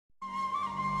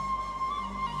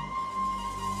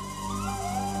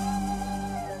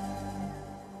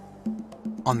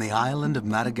On the island of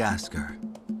Madagascar,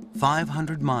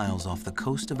 500 miles off the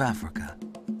coast of Africa,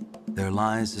 there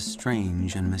lies a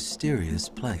strange and mysterious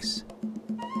place.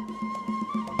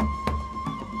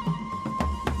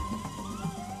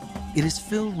 It is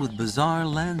filled with bizarre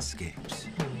landscapes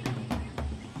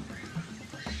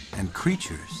and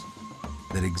creatures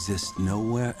that exist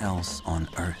nowhere else on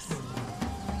Earth.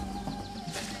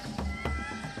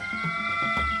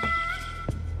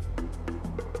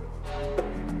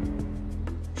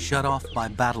 Shut off by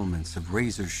battlements of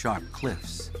razor-sharp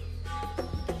cliffs,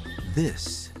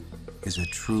 this is a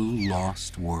true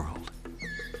lost world.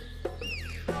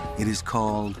 It is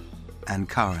called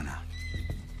Ankarana,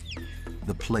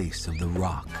 the place of the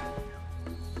rock.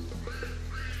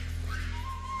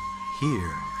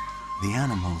 Here, the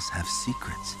animals have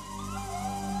secrets.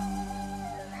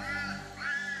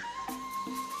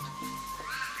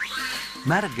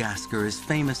 Madagascar is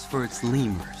famous for its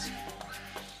lemurs,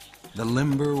 the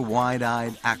limber,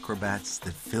 wide-eyed acrobats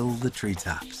that fill the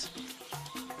treetops.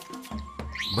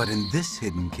 But in this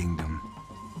hidden kingdom,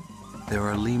 there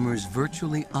are lemurs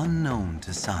virtually unknown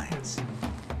to science.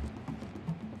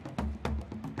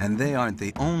 And they aren't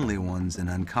the only ones in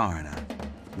Ankarana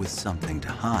with something to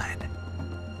hide.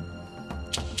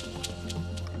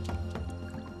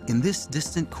 In this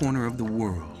distant corner of the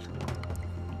world,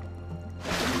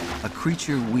 a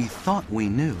creature we thought we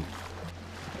knew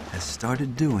has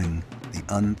started doing the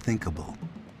unthinkable.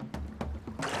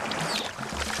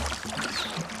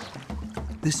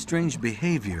 This strange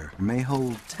behavior may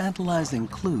hold tantalizing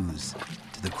clues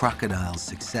to the crocodile's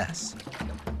success.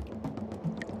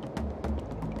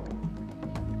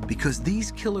 Because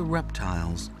these killer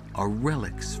reptiles are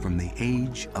relics from the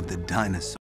age of the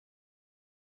dinosaurs.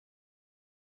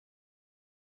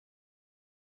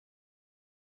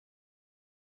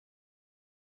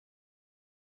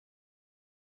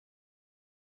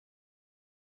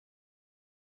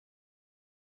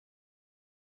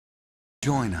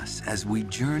 Join us as we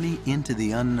journey into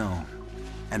the unknown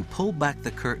and pull back the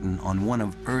curtain on one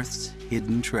of Earth's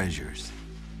hidden treasures.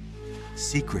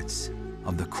 Secrets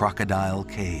of the Crocodile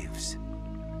Caves.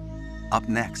 Up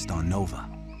next on Nova.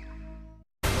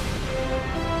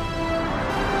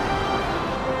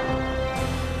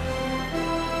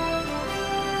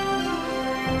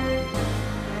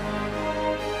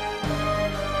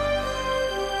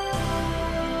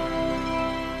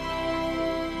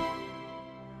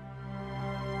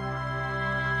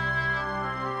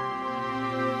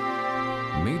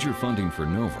 Major funding for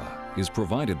Nova is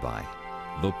provided by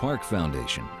the Park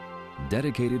Foundation,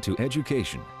 dedicated to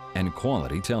education and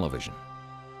quality television.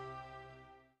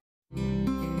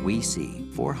 We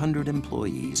see 400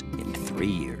 employees in 3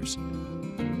 years.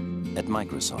 At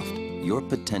Microsoft, your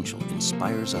potential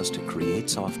inspires us to create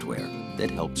software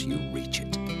that helps you reach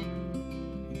it.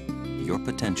 Your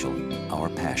potential, our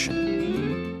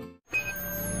passion.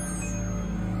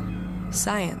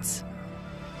 Science.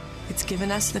 It's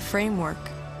given us the framework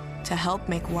to help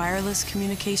make wireless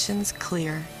communications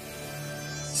clear.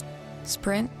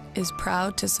 Sprint is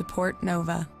proud to support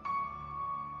Nova.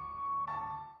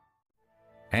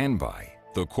 And by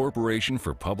the Corporation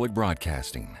for Public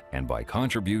Broadcasting, and by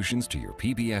contributions to your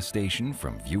PBS station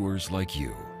from viewers like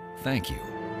you. Thank you.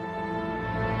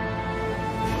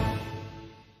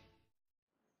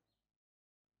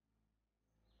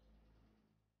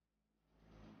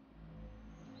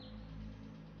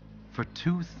 For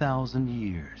 2,000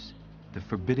 years, the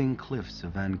forbidding cliffs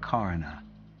of Ankarana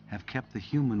have kept the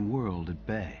human world at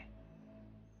bay.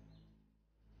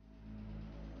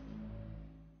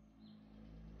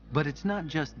 But it's not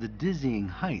just the dizzying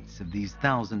heights of these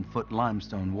 1,000-foot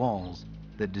limestone walls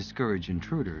that discourage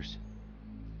intruders.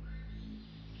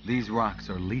 These rocks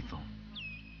are lethal.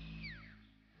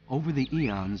 Over the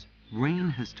eons, rain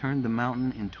has turned the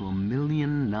mountain into a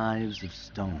million knives of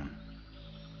stone,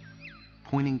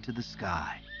 pointing to the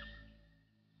sky.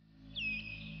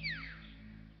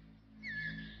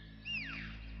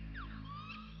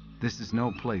 This is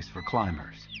no place for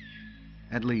climbers,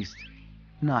 at least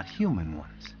not human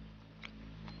ones.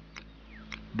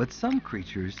 But some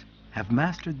creatures have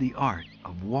mastered the art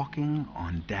of walking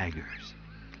on daggers.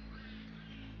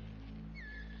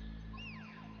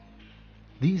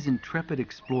 These intrepid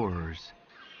explorers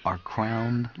are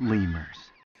crowned lemurs.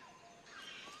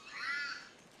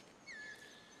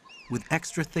 With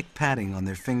extra thick padding on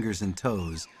their fingers and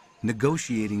toes,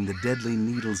 negotiating the deadly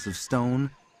needles of stone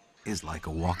is like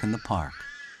a walk in the park.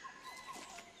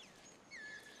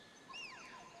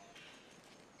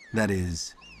 That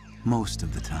is, most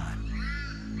of the time.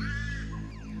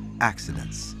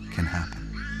 Accidents can happen.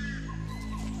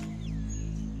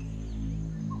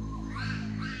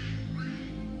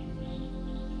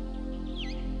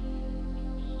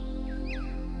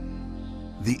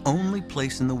 The only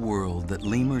place in the world that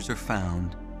lemurs are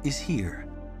found is here,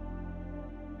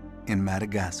 in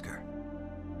Madagascar.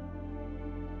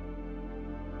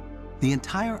 The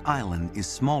entire island is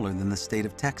smaller than the state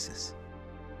of Texas,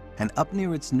 and up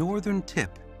near its northern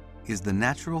tip is the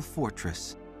natural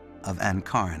fortress of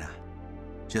Ankarana,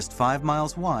 just 5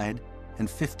 miles wide and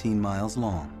 15 miles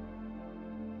long.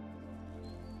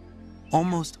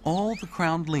 Almost all the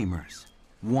crowned lemurs,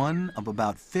 one of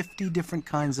about 50 different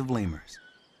kinds of lemurs,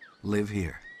 live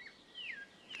here.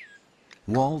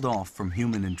 Walled off from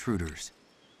human intruders,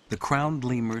 the crowned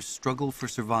lemur's struggle for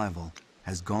survival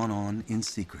has gone on in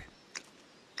secret.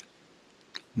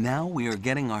 Now we are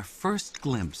getting our first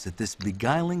glimpse at this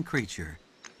beguiling creature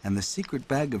and the secret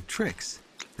bag of tricks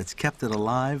that's kept it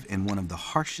alive in one of the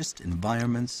harshest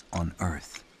environments on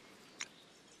Earth.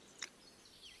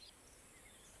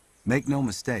 Make no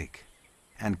mistake,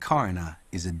 Ankarana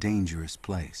is a dangerous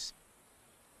place.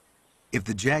 If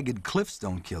the jagged cliffs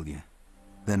don't kill you,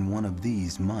 then one of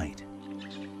these might.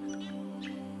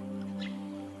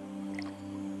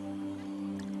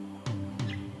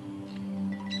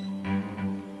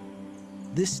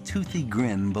 This toothy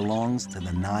grin belongs to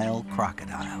the Nile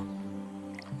crocodile.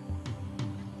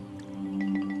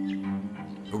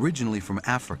 Originally from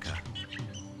Africa,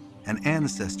 an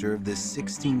ancestor of this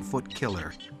 16-foot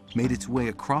killer made its way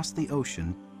across the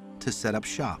ocean to set up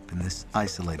shop in this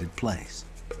isolated place.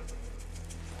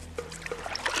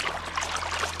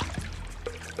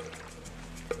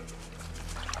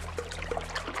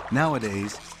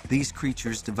 Nowadays, these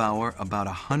creatures devour about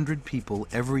 100 people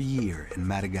every year in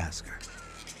Madagascar.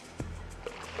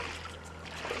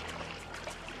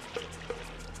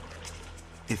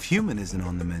 If human isn't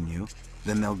on the menu,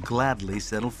 then they'll gladly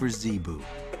settle for zebu,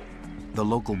 the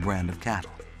local brand of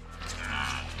cattle.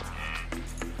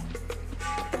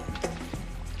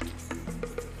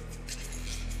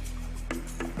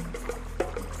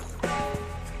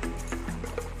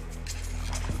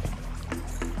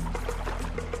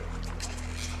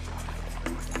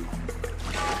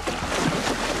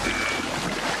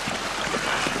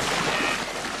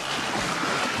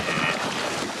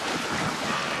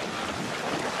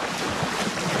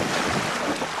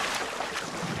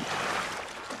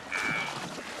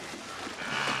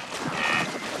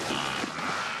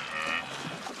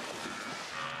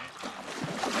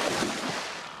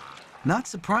 Not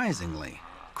surprisingly,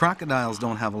 crocodiles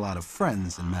don't have a lot of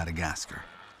friends in Madagascar.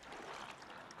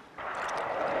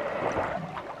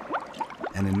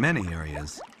 And in many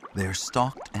areas, they're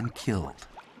stalked and killed.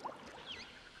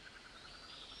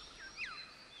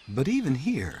 But even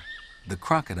here, the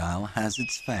crocodile has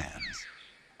its fans.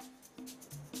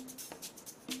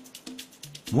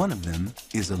 One of them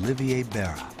is Olivier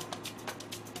Berra.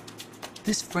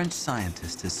 This French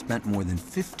scientist has spent more than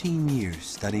 15 years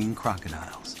studying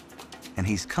crocodiles, and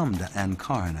he's come to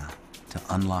Ankarana to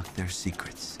unlock their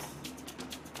secrets.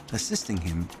 Assisting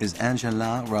him is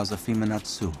Angela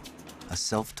Razafimanatsu, a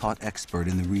self-taught expert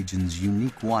in the region's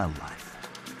unique wildlife.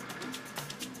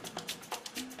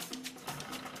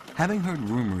 Having heard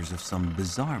rumors of some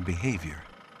bizarre behavior,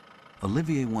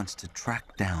 Olivier wants to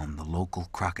track down the local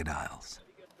crocodiles.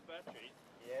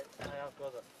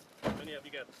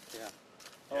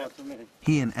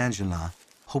 He and Angela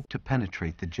hope to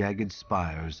penetrate the jagged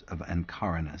spires of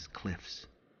Ankarana's cliffs,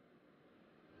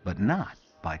 but not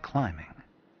by climbing.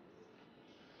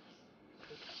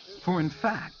 For in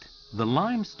fact, the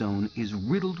limestone is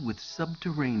riddled with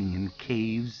subterranean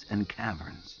caves and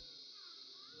caverns.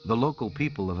 The local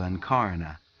people of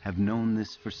Ankarana have known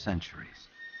this for centuries.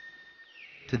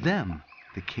 To them,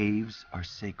 the caves are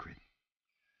sacred.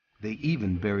 They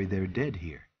even bury their dead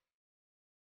here.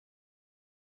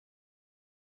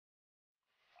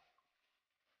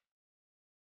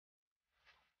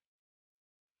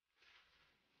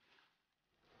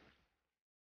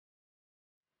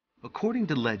 According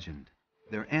to legend,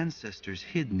 their ancestors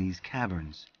hid in these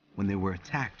caverns when they were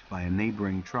attacked by a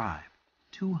neighboring tribe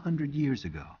 200 years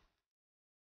ago.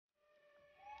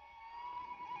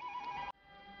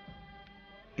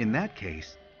 In that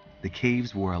case, the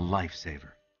caves were a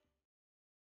lifesaver.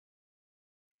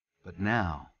 But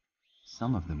now,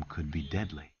 some of them could be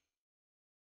deadly.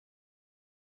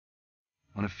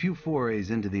 On a few forays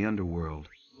into the underworld,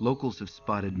 locals have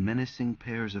spotted menacing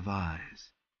pairs of eyes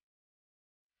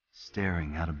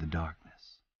staring out of the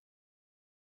darkness.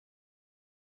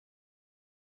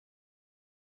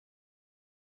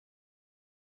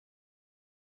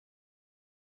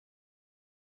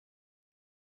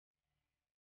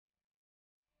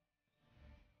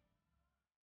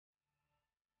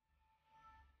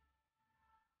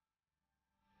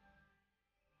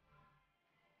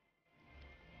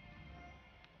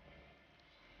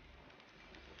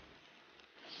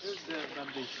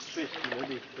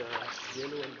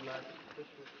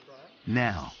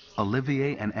 Now,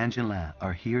 Olivier and Angelin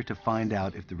are here to find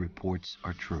out if the reports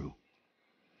are true.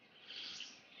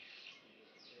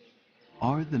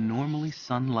 Are the normally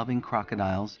sun-loving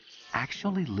crocodiles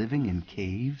actually living in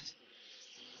caves?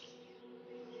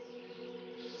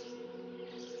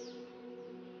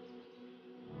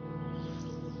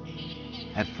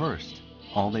 At first,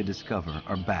 all they discover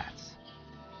are bats,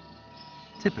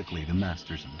 typically the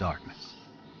masters of darkness.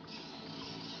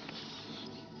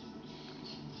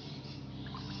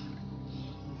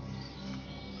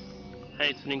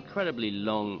 It's an incredibly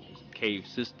long cave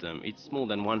system. It's more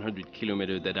than 100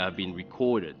 kilometers that have been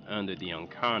recorded under the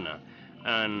Ancona,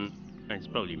 and it's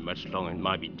probably much longer. It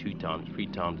might be 2 times, 3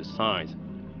 times the size.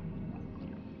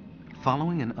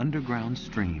 Following an underground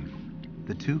stream,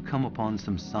 the two come upon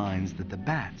some signs that the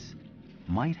bats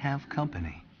might have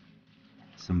company,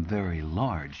 some very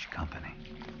large company.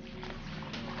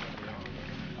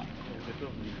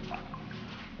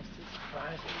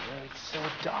 It's so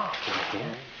dark in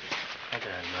here. That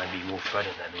might be more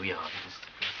frightened than we are.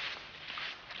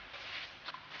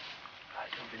 I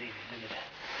don't believe it. Look at that.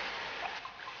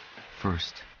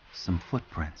 First, some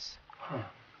footprints.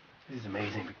 This is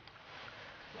amazing.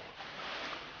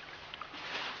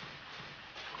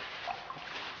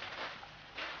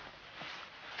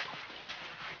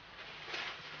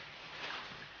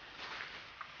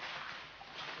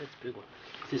 That's a big one.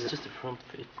 This is just a front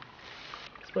feet.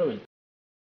 It's probably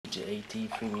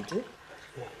 83 meters.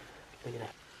 Yeah, look at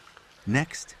that.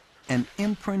 Next, an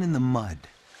imprint in the mud.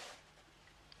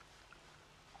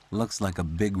 Looks like a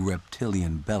big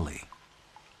reptilian belly.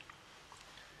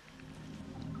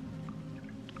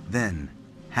 Then,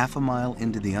 half a mile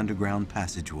into the underground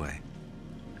passageway,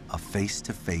 a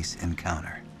face-to-face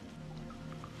encounter.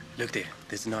 Look there,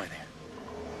 there's an eye there.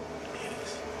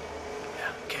 Yes.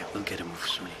 Yeah, okay, we'll get a move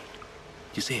soon.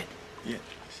 You see it? Yeah.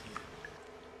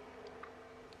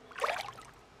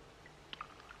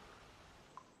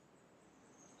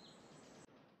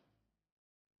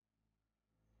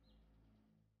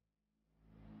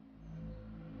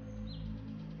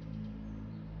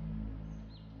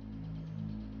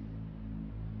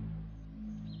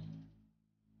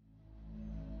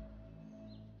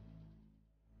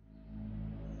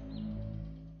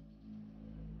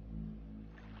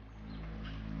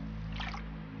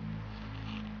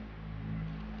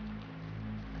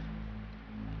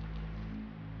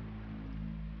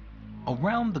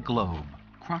 Around the globe,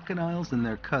 crocodiles and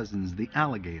their cousins, the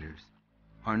alligators,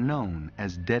 are known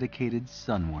as dedicated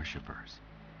sun worshippers.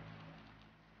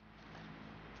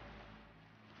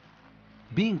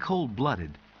 Being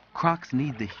cold-blooded, crocs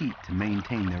need the heat to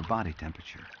maintain their body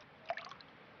temperature.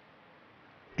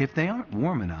 If they aren't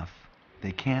warm enough,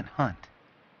 they can't hunt,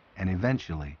 and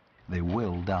eventually they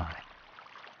will die.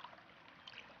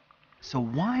 So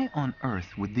why on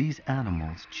earth would these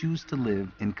animals choose to live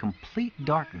in complete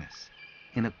darkness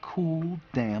in a cool,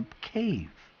 damp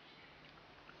cave?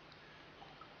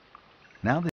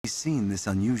 Now that he's seen this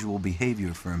unusual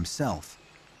behavior for himself,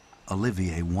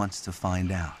 Olivier wants to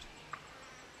find out.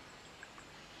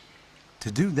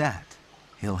 To do that,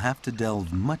 he'll have to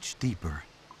delve much deeper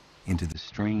into the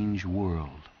strange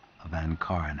world of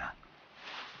Ancona.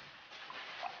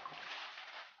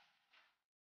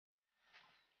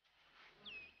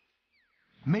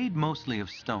 Made mostly of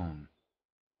stone,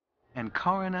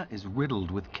 Ancona is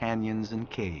riddled with canyons and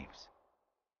caves.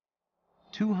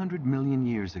 200 million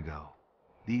years ago,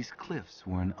 these cliffs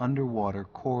were an underwater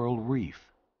coral reef.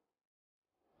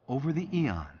 Over the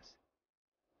eons,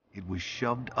 it was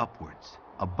shoved upwards,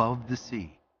 above the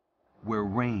sea, where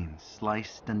rain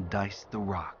sliced and diced the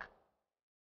rock.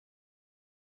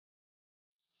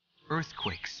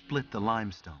 Earthquakes split the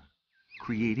limestone,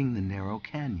 creating the narrow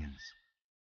canyons.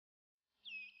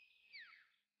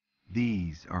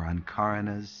 These are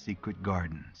Ancona's secret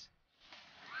gardens,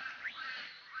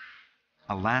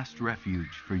 a last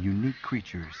refuge for unique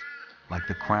creatures like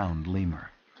the crowned lemur.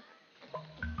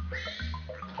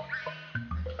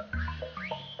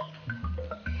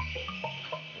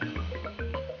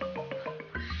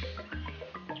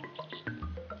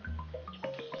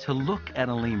 To look at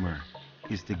a lemur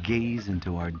is to gaze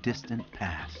into our distant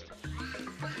past.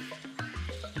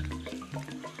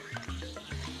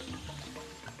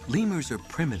 Lemurs are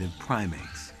primitive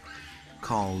primates,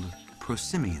 called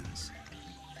prosimians,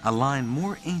 a line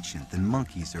more ancient than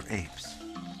monkeys or apes.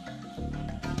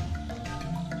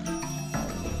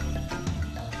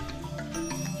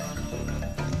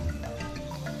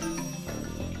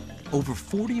 Over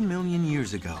 40 million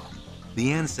years ago,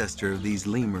 the ancestor of these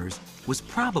lemurs was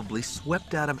probably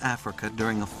swept out of Africa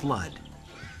during a flood.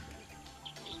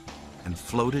 and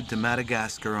floated to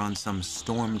Madagascar on some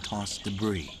storm-tossed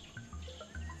debris.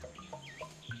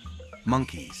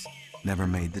 Monkeys never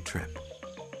made the trip.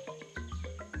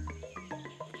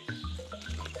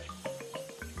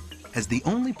 As the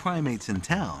only primates in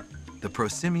town, the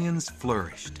prosimians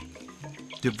flourished,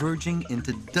 diverging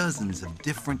into dozens of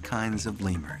different kinds of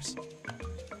lemurs.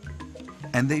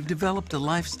 And they've developed a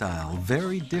lifestyle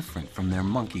very different from their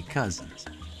monkey cousins.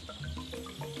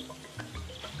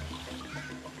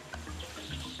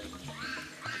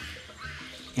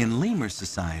 In lemur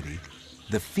society,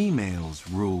 the females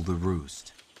rule the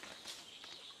roost.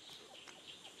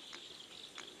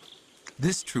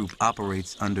 This troop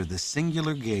operates under the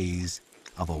singular gaze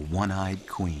of a one-eyed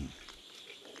queen.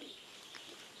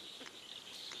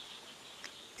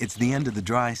 It's the end of the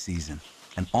dry season,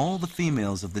 and all the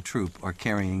females of the troop are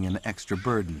carrying an extra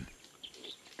burden: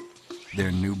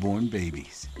 their newborn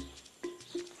babies.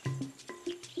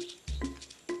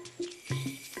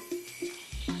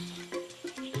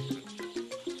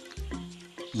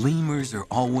 Lemurs are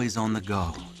always on the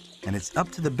go, and it's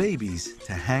up to the babies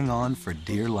to hang on for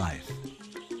dear life.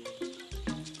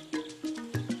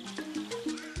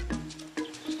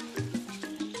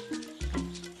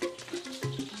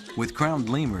 With crowned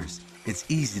lemurs, it's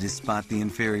easy to spot the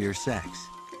inferior sex.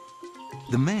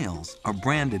 The males are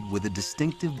branded with a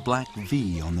distinctive black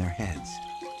V on their heads.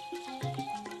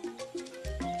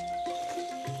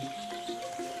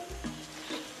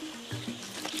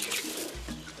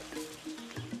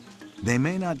 They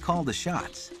may not call the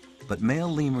shots, but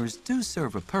male lemurs do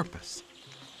serve a purpose.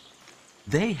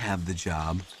 They have the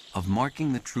job of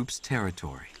marking the troop's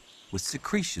territory with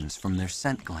secretions from their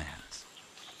scent glands.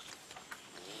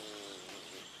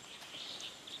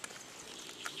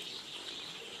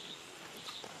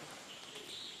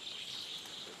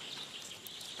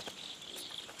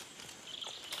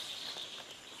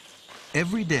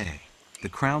 Every day, the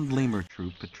crowned lemur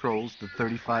troop patrols the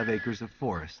 35 acres of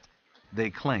forest they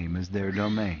claim as their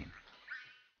domain.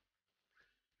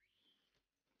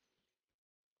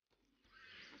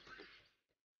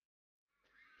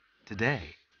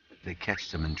 Today, they catch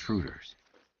some intruders.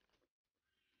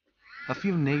 A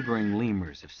few neighboring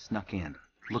lemurs have snuck in,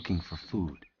 looking for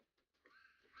food.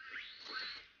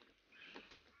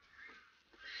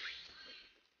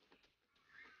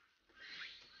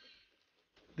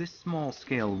 This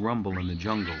small-scale rumble in the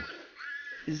jungle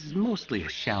is mostly a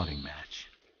shouting match.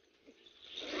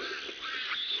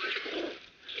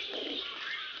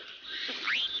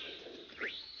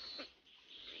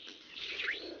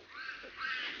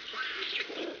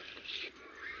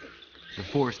 The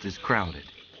forest is crowded,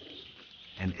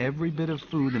 and every bit of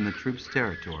food in the troop's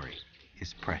territory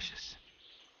is precious.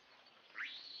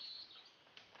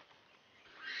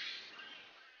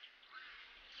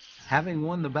 Having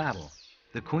won the battle,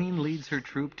 the queen leads her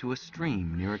troop to a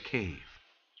stream near a cave,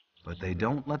 but they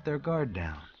don't let their guard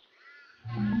down.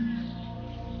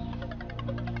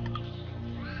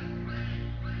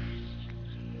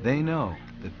 They know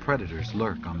that predators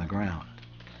lurk on the ground.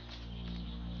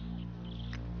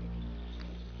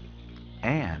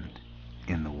 And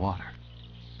in the water.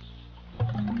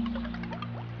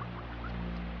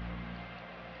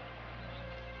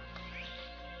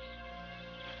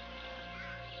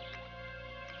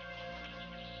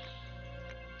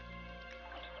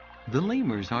 The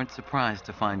lemurs aren't surprised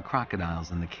to find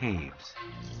crocodiles in the caves.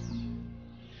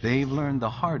 They've learned the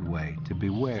hard way to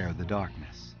beware the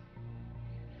darkness.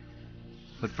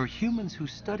 But for humans who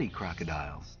study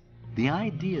crocodiles, the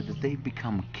idea that they've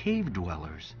become cave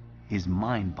dwellers is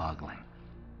mind-boggling.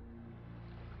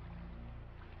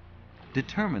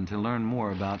 Determined to learn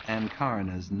more about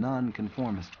Ankarana's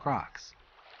non-conformist crocs,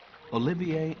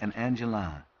 Olivier and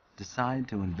Angelin decide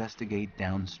to investigate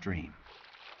downstream.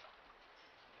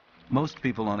 Most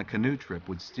people on a canoe trip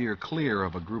would steer clear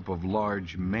of a group of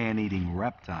large, man-eating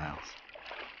reptiles.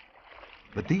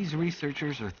 But these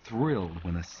researchers are thrilled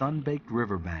when a sun-baked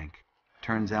riverbank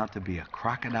turns out to be a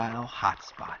crocodile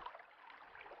hotspot.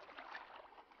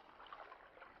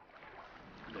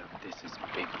 Look, this is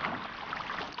big.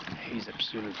 He's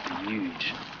absolutely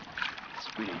huge.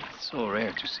 It's really so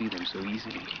rare to see them so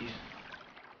easily here.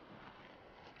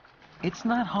 It's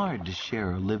not hard to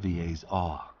share Olivier's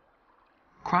awe.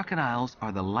 Crocodiles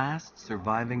are the last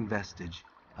surviving vestige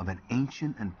of an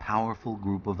ancient and powerful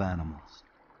group of animals,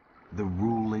 the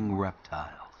ruling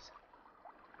reptiles.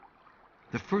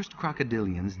 The first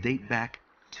crocodilians date back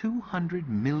 200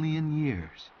 million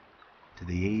years to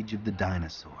the age of the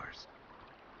dinosaurs.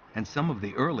 And some of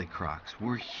the early crocs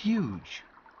were huge,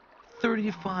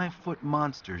 35-foot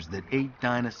monsters that ate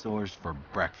dinosaurs for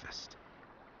breakfast.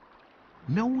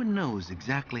 No one knows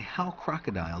exactly how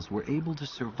crocodiles were able to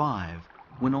survive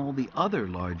when all the other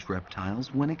large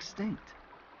reptiles went extinct.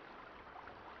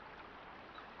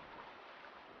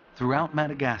 Throughout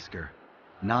Madagascar,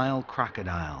 Nile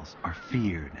crocodiles are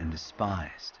feared and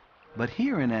despised. But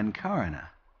here in Ankarana,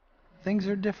 things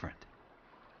are different.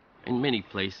 In many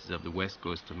places of the west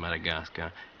coast of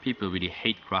Madagascar, people really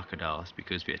hate crocodiles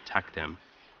because we attack them.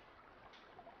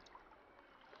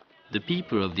 The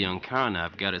people of the Ankara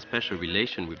have got a special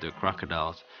relation with the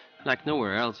crocodiles, like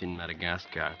nowhere else in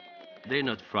Madagascar. They're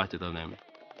not frightened of them.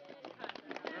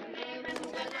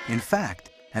 In fact,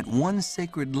 at one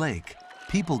sacred lake,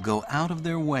 people go out of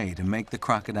their way to make the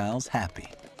crocodiles happy.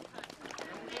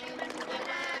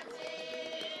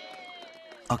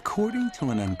 According to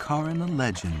an Ankarana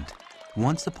legend,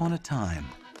 once upon a time,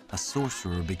 a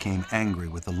sorcerer became angry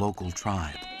with the local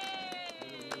tribe.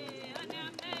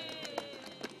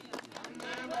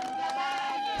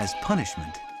 As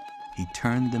punishment, he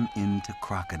turned them into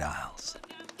crocodiles.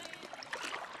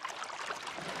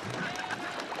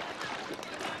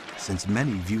 Since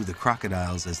many view the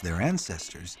crocodiles as their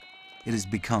ancestors, it has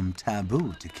become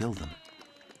taboo to kill them.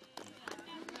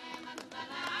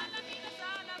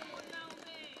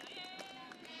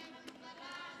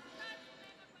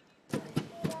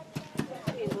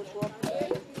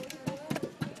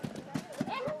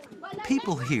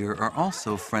 People here are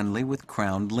also friendly with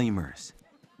crowned lemurs.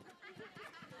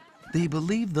 They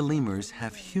believe the lemurs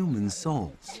have human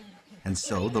souls, and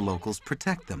so the locals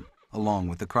protect them, along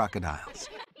with the crocodiles.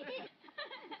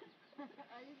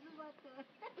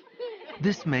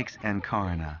 This makes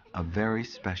Ankarana a very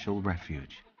special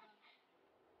refuge.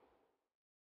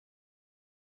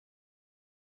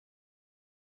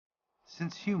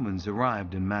 Since humans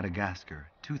arrived in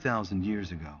Madagascar 2,000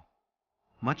 years ago,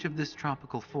 much of this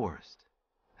tropical forest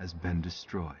has been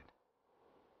destroyed.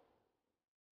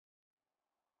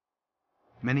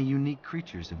 Many unique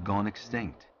creatures have gone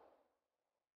extinct,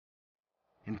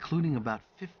 including about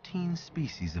 15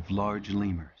 species of large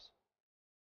lemurs.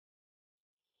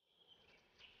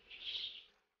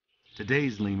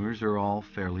 Today's lemurs are all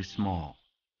fairly small.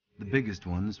 The biggest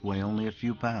ones weigh only a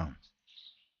few pounds.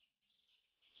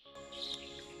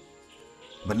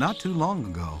 But not too long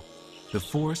ago, the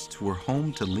forests were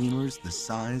home to lemurs the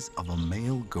size of a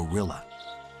male gorilla.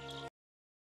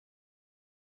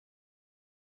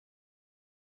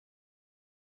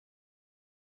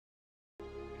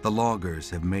 The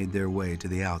loggers have made their way to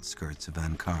the outskirts of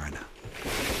Ankarana.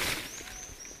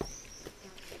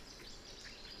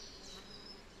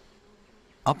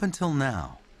 Up until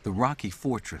now, the rocky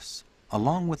fortress,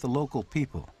 along with the local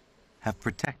people, have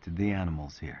protected the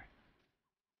animals here.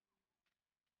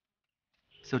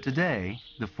 So today,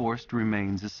 the forest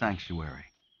remains a sanctuary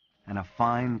and a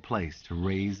fine place to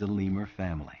raise a lemur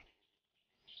family.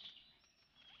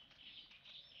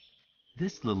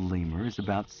 This little lemur is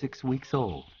about 6 weeks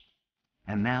old,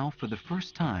 and now, for the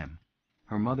first time,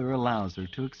 her mother allows her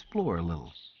to explore a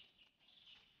little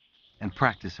and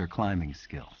practice her climbing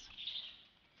skills.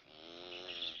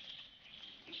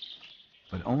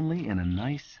 But only in a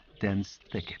nice, dense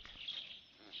thicket.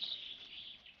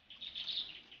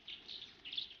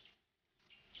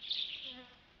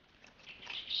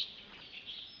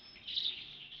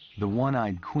 The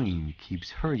one-eyed queen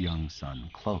keeps her young son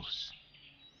close.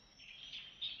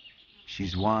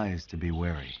 She's wise to be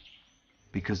wary,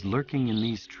 because lurking in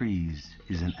these trees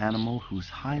is an animal who's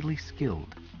highly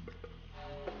skilled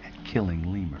at killing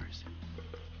lemurs.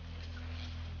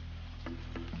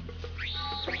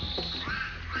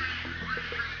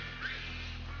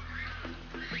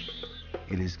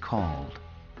 It is called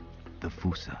the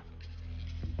Fusa.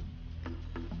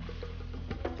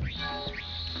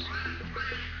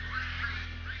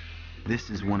 This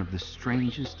is one of the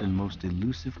strangest and most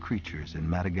elusive creatures in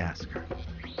Madagascar.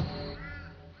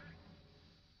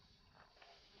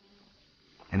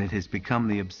 And it has become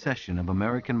the obsession of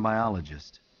American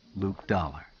biologist Luke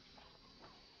Dollar.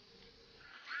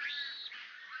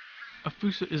 A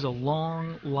Fusa is a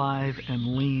long, lithe,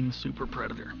 and lean super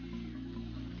predator.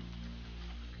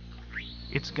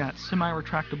 It's got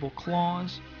semi-retractable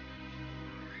claws,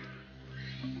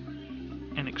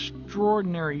 and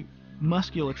extraordinary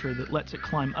musculature that lets it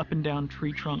climb up and down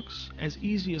tree trunks as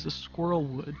easy as a squirrel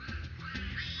would.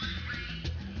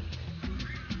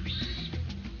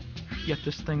 Yet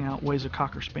this thing outweighs a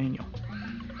Cocker Spaniel.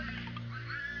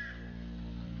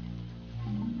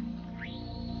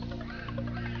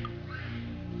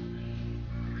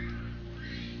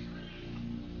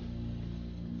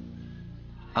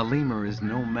 A lemur is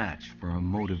no match for a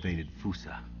motivated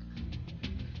Fusa.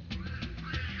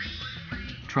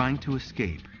 Trying to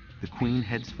escape, the queen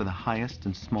heads for the highest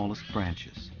and smallest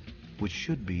branches, which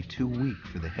should be too weak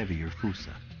for the heavier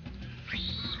Fusa.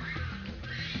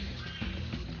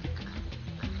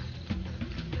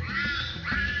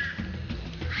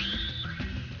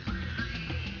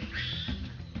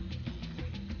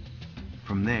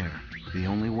 From there, the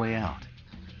only way out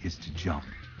is to jump.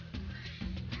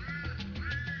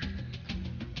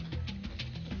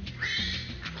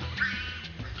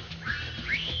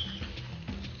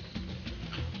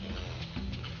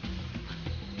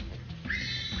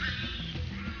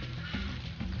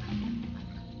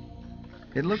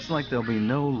 It looks like there'll be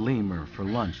no lemur for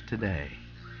lunch today.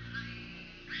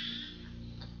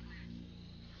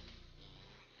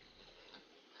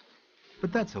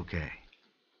 But that's okay,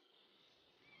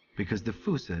 because the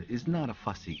Fusa is not a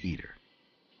fussy eater.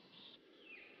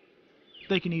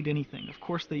 They can eat anything. Of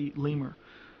course they eat lemur.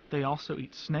 They also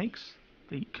eat snakes,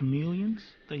 they eat chameleons,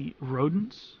 they eat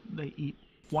rodents, they eat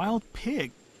wild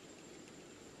pig.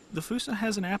 The Fusa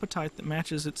has an appetite that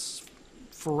matches its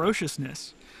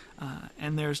ferociousness,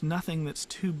 and there's nothing that's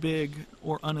too big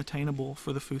or unattainable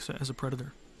for the Fusa as a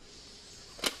predator.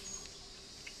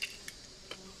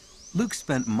 Luke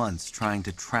spent months trying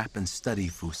to trap and study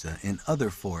Fusa in other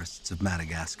forests of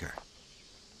Madagascar.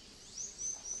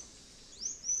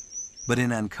 But in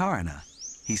Ankarana,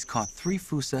 he's caught 3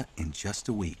 Fusa in just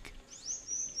a week.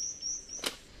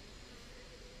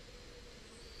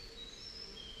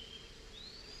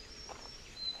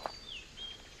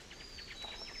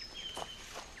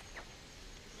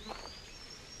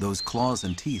 Those claws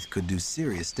and teeth could do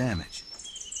serious damage.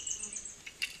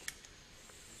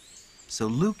 So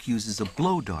Luke uses a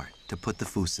blow dart to put the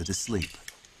Fusa to sleep.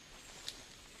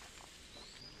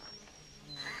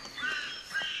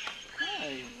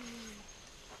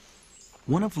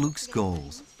 One of Luke's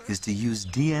goals is to use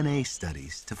DNA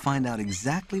studies to find out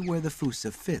exactly where the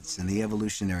Fusa fits in the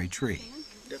evolutionary tree.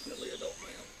 Definitely adult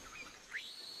male.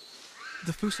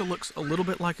 The Fusa looks a little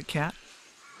bit like a cat,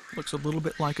 looks a little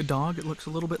bit like a dog, it looks a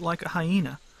little bit like a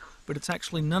hyena, but it's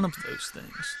actually none of those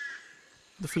things.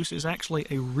 The Fusa is actually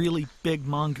a really big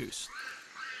mongoose.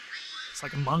 It's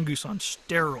like a mongoose on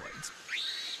steroids.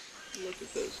 Look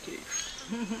at those teeth.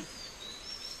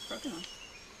 Crocodile.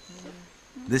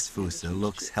 This Fusa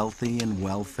looks healthy and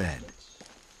well-fed.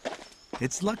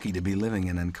 It's lucky to be living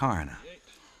in Ankarana,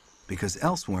 because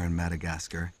elsewhere in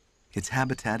Madagascar, its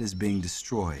habitat is being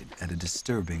destroyed at a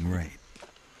disturbing rate.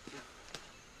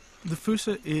 The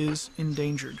Fusa is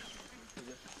endangered.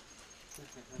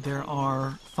 There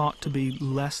are thought to be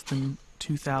less than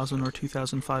 2,000 or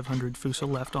 2,500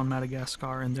 Fusa left on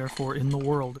Madagascar and therefore in the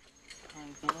world.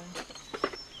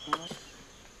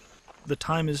 The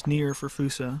time is near for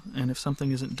Fusa, and if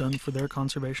something isn't done for their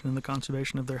conservation and the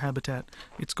conservation of their habitat,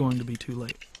 it's going to be too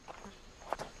late.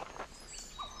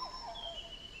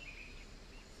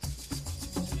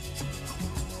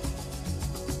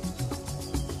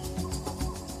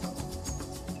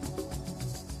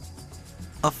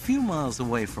 A few miles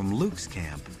away from Luke's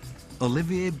camp,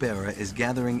 Olivier Berra is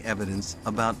gathering evidence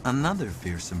about another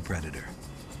fearsome predator,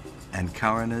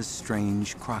 Ankarana's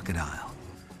strange crocodile.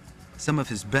 Some of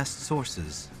his best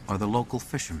sources are the local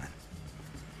fishermen.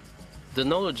 The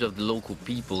knowledge of the local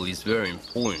people is very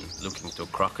important looking to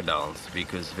crocodiles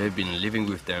because they've been living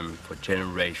with them for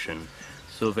generations,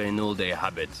 so they know their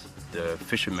habits. The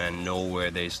fishermen know where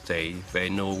they stay, they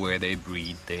know where they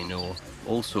breed, they know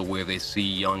also where they see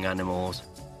young animals.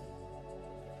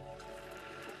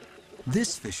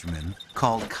 This fisherman,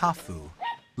 called Kafu,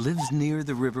 lives near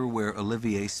the river where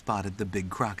Olivier spotted the big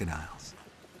crocodiles.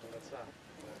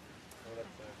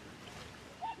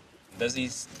 Does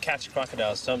he catch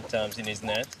crocodiles sometimes in his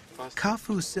net?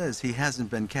 Kafu says he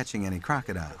hasn't been catching any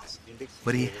crocodiles,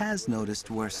 but he has noticed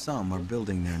where some are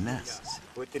building their nests.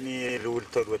 So,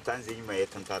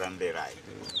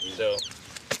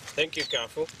 thank you,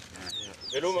 Kafu.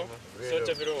 Veruma,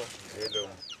 Sota Veruma.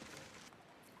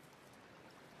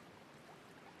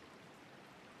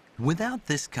 Without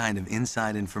this kind of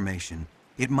inside information,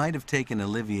 it might have taken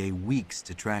Olivier weeks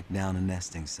to track down a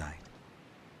nesting site.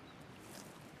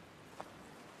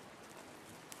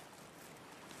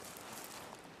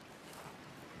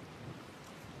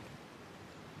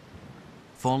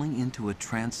 Falling into a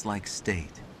trance-like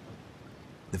state,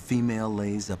 the female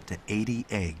lays up to 80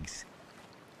 eggs.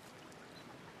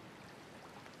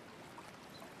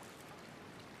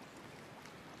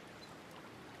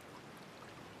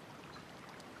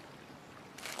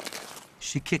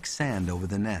 She kicks sand over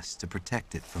the nest to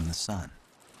protect it from the sun.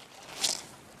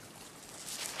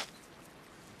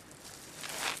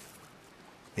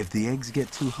 If the eggs get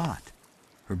too hot,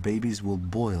 her babies will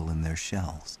boil in their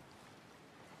shells.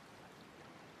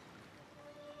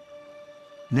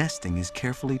 Nesting is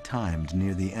carefully timed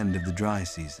near the end of the dry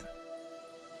season.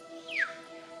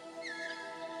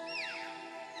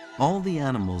 All the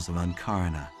animals of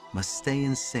Ankara must stay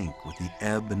in sync with the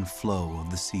ebb and flow of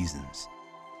the seasons.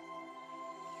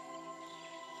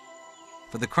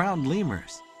 For the crowned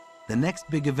lemurs, the next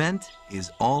big event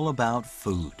is all about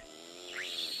food.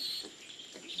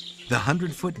 The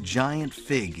 100-foot giant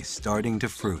fig is starting to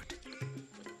fruit,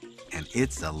 and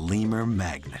it's a lemur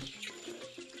magnet.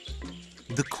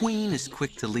 The queen is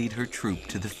quick to lead her troop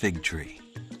to the fig tree.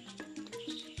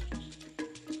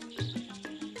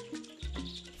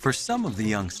 For some of the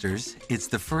youngsters, it's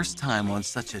the first time on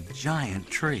such a giant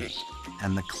tree,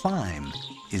 and the climb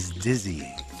is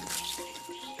dizzying.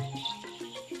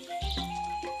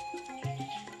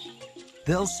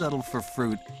 They'll settle for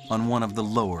fruit on one of the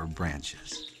lower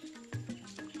branches.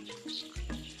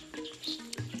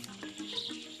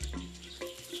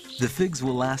 The figs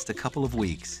will last a couple of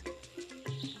weeks,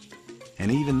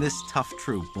 and even this tough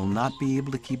troop will not be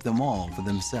able to keep them all for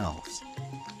themselves.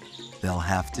 They'll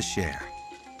have to share.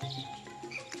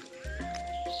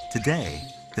 Today,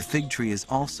 the fig tree is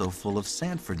also full of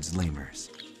Sanford's lemurs.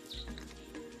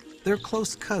 They're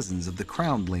close cousins of the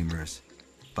crowned lemurs,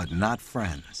 but not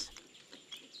friends.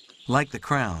 Like the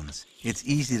crowns, it's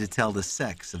easy to tell the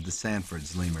sex of the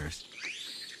Sanford's lemurs.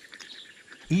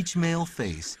 Each male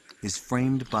face is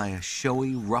framed by a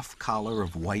showy, rough collar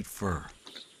of white fur,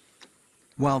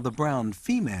 while the brown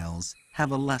females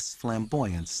have a less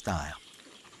flamboyant style.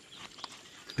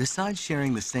 Besides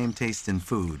sharing the same taste in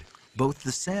food, both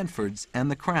the Sanfords and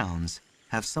the crowns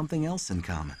have something else in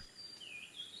common.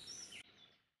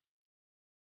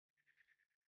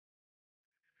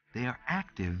 They are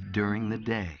active during the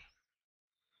day,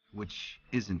 which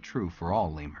isn't true for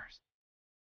all lemurs.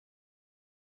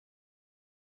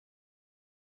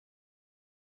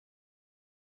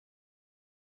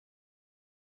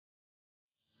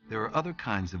 There are other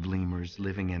kinds of lemurs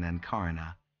living in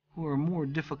Ankara who are more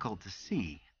difficult to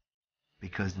see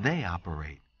because they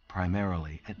operate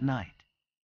primarily at night.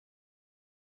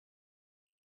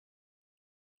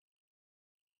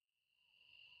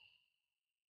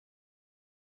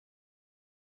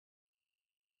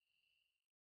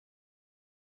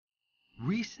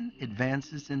 Recent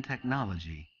advances in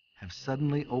technology have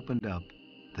suddenly opened up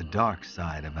the dark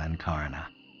side of Ankara.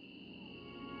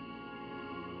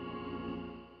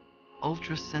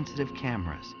 Ultra-sensitive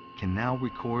cameras can now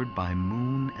record by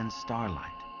moon and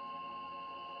starlight.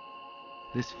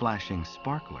 This flashing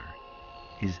sparkler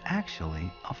is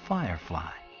actually a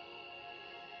firefly.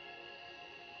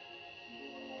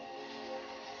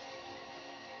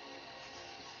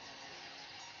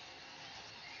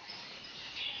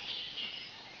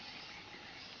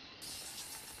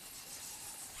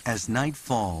 As night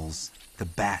falls, the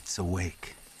bats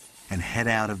awake and head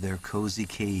out of their cozy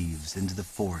caves into the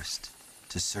forest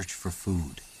to search for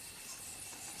food.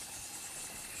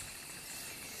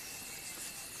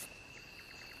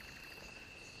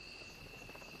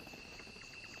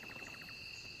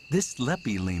 This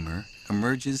leopy lemur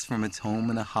emerges from its home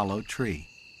in a hollow tree.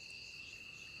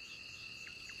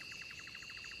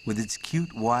 With its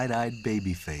cute, wide-eyed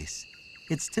baby face,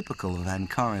 it's typical of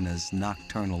Ankara's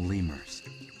nocturnal lemurs.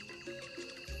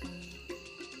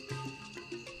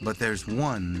 But there's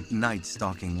one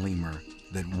night-stalking lemur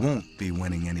that won't be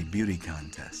winning any beauty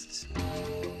contests.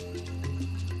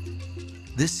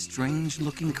 This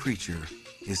strange-looking creature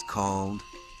is called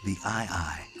the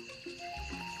eye-eye.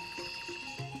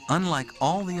 Unlike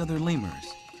all the other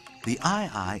lemurs, the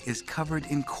eye-eye is covered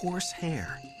in coarse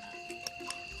hair.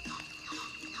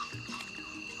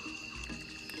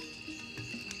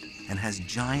 And has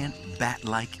giant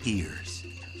bat-like ears.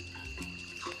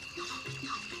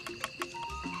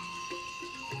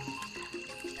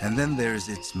 And then there's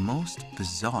its most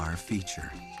bizarre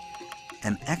feature,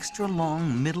 an extra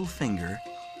long middle finger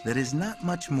that is not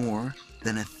much more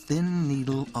than a thin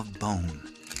needle of bone.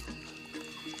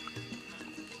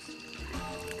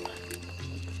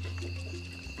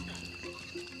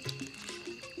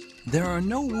 There are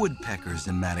no woodpeckers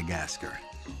in Madagascar.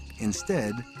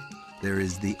 Instead, there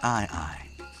is the eye-eye.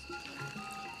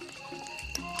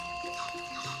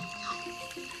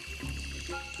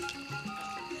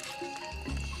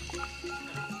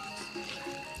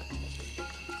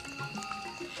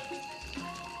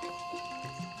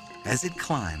 As it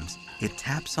climbs, it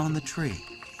taps on the tree.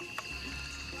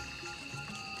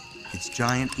 Its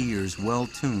giant ears well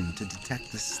tuned to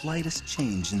detect the slightest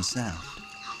change in sound.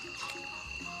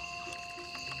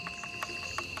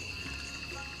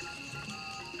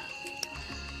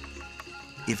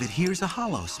 If it hears a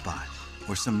hollow spot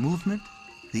or some movement,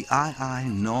 the eye-eye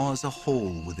gnaws a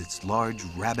hole with its large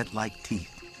rabbit-like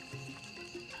teeth.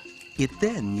 It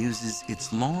then uses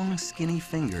its long, skinny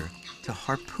finger to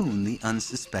harpoon the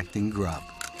unsuspecting grub.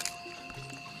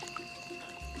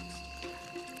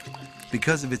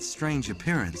 Because of its strange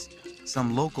appearance,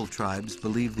 some local tribes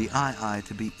believe the aye-aye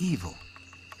to be evil.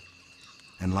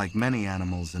 And like many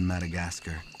animals in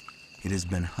Madagascar, it has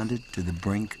been hunted to the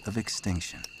brink of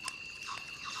extinction.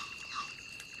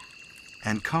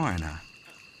 And Ankara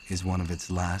is one of its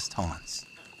last haunts.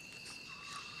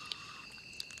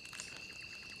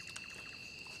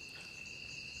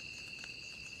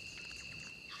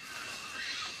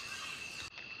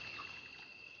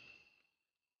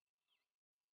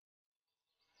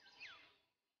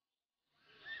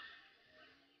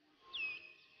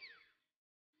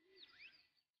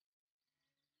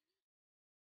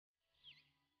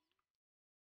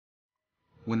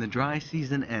 When the dry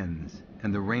season ends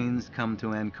and the rains come to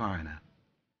Ankara,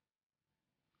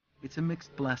 it's a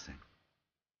mixed blessing.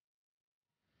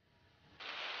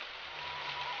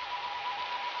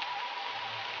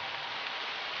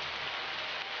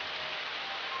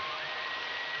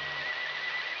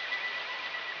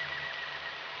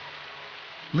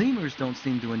 Lemurs don't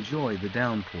seem to enjoy the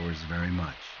downpours very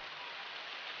much.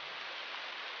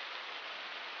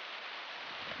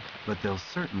 But they'll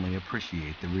certainly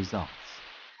appreciate the results.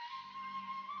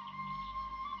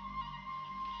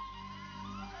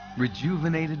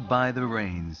 Rejuvenated by the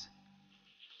rains,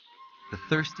 the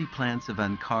thirsty plants of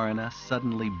Ankara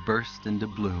suddenly burst into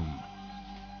bloom.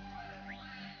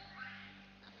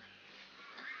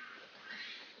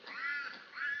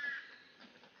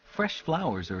 Fresh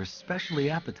flowers are especially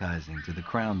appetizing to the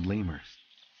crowned lemurs.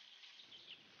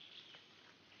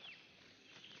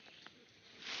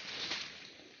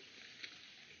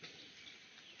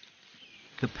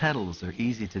 The petals are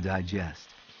easy to digest,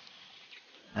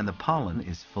 and the pollen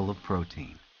is full of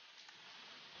protein.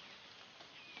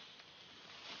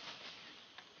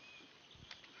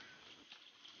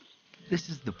 This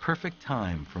is the perfect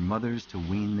time for mothers to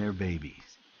wean their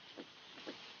babies.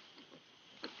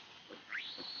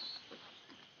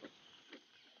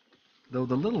 Though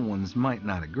the little ones might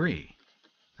not agree,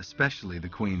 especially the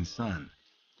queen's son,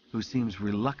 who seems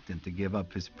reluctant to give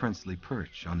up his princely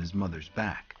perch on his mother's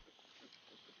back.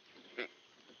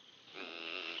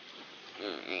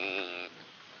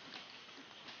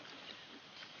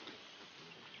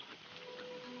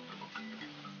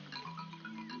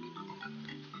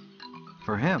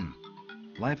 For him,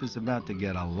 life is about to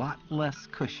get a lot less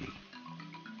cushy.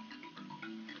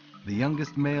 The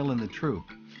youngest male in the troop,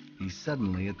 he's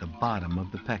suddenly at the bottom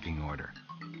of the pecking order,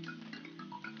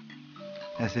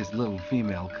 as his little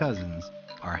female cousins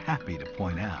are happy to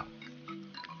point out.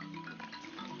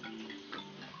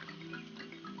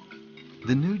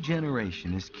 The new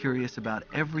generation is curious about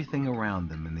everything around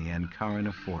them in the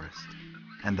Ankara forest,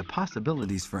 and the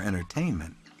possibilities for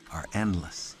entertainment are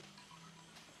endless.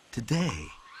 Today,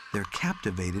 they're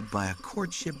captivated by a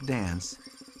courtship dance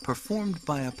performed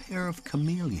by a pair of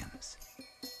chameleons.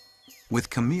 With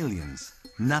chameleons,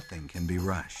 nothing can be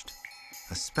rushed,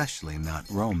 especially not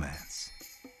romance.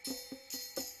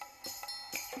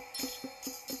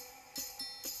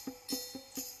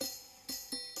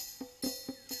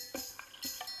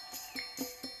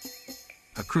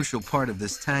 A crucial part of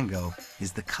this tango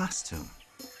is the costume.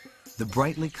 The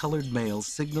brightly colored male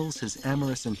signals his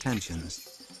amorous intentions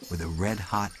with a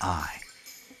red-hot eye.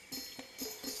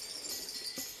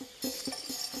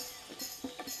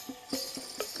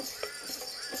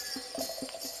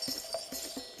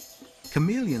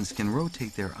 Chameleons can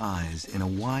rotate their eyes in a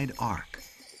wide arc,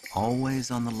 always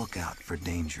on the lookout for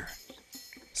danger.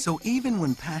 So even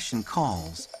when passion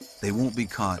calls, they won't be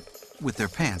caught with their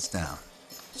pants down,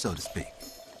 so to speak.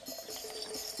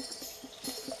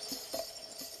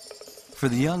 For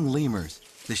the young lemurs,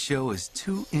 the show is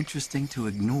too interesting to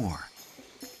ignore.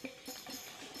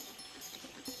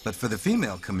 But for the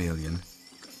female chameleon,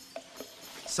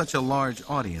 such a large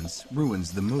audience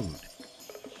ruins the mood.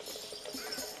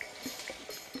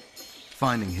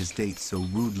 Finding his date so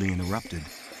rudely interrupted,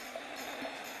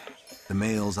 the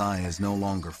male's eye is no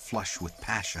longer flush with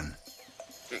passion.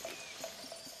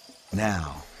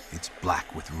 Now it's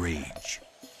black with rage.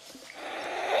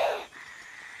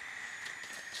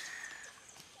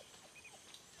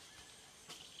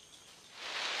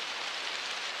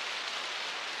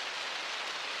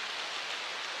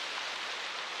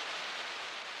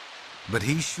 But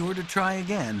he's sure to try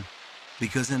again,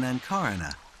 because in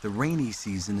Ankara, the rainy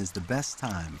season is the best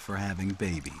time for having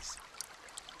babies.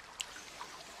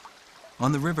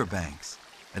 On the riverbanks,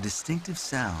 a distinctive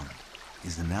sound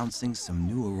is announcing some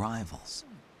new arrivals.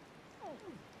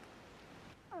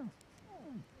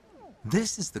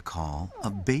 This is the call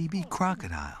of baby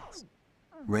crocodiles.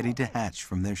 ready to hatch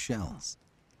from their shells.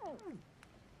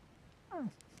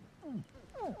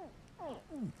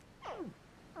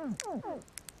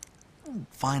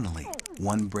 Finally,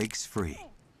 one breaks free.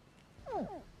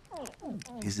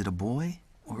 Is it a boy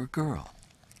or a girl?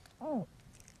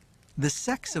 The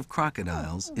sex of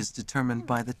crocodiles is determined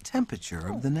by the temperature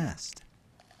of the nest.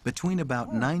 Between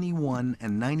about 91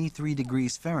 and 93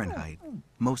 degrees Fahrenheit,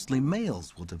 mostly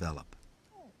males will develop.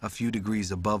 A few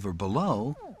degrees above or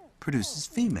below produces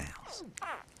females.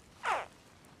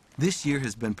 This year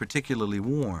has been particularly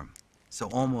warm, so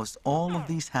almost all of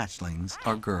these hatchlings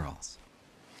are girls.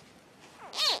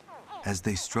 As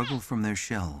they struggle from their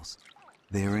shells,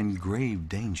 they are in grave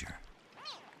danger.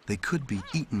 They could be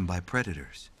eaten by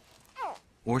predators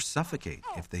or suffocate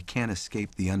if they can't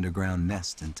escape the underground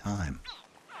nest in time.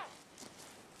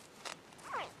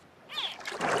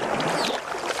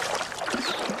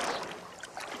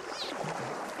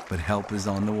 But help is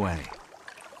on the way.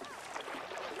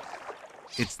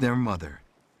 It's their mother.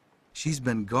 She's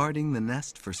been guarding the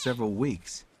nest for several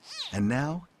weeks, and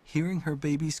now, hearing her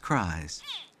baby's cries,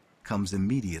 comes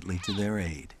immediately to their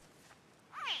aid.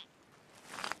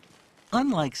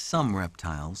 Unlike some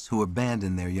reptiles who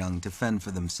abandon their young to fend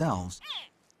for themselves,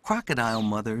 crocodile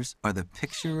mothers are the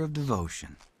picture of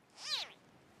devotion.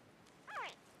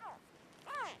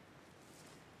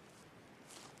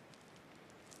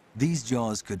 These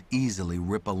jaws could easily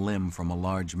rip a limb from a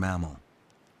large mammal,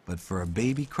 but for a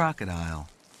baby crocodile,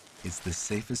 it's the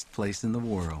safest place in the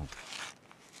world.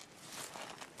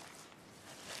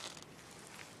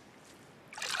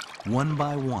 One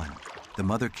by one, the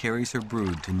mother carries her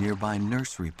brood to nearby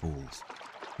nursery pools,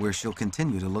 where she'll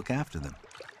continue to look after them.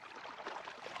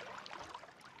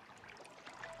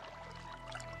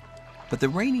 But the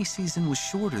rainy season was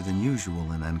shorter than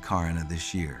usual in Ankara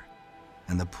this year,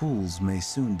 and the pools may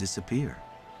soon disappear.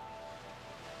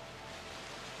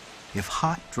 If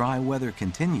hot, dry weather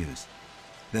continues,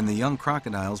 then the young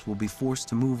crocodiles will be forced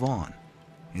to move on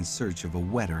in search of a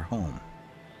wetter home.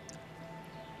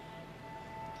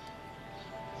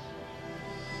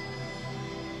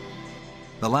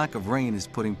 The lack of rain is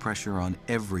putting pressure on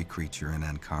every creature in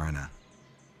Ankara.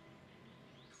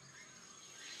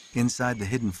 Inside the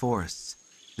hidden forests,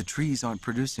 the trees aren't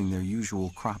producing their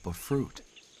usual crop of fruit.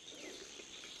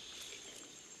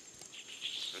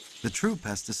 The troop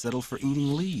has to settle for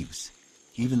eating leaves,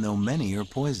 even though many are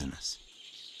poisonous.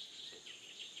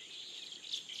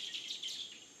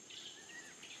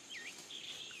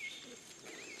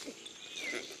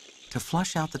 To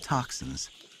flush out the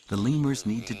toxins, the lemurs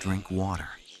need to drink water,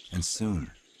 and soon.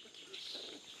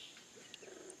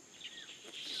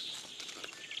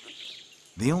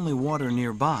 The only water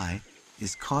nearby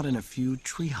is caught in a few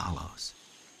tree hollows.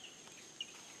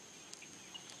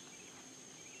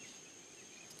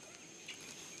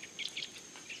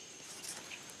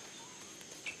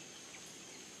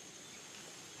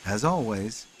 As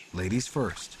always, ladies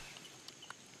first.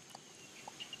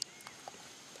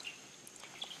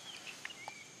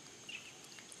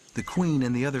 The queen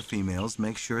and the other females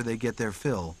make sure they get their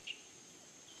fill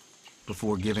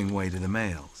before giving way to the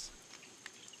males.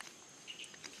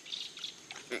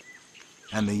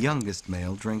 And the youngest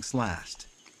male drinks last,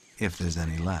 if there's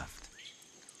any left.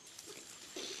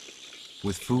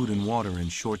 With food and water in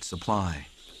short supply,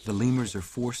 the lemurs are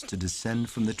forced to descend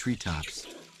from the treetops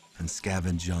and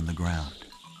scavenge on the ground.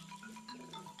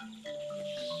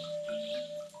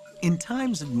 In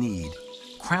times of need,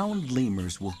 crowned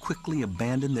lemurs will quickly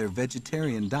abandon their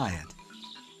vegetarian diet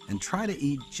and try to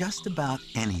eat just about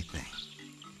anything.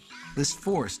 This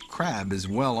forest crab is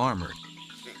well armored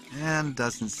and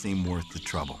doesn't seem worth the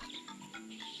trouble.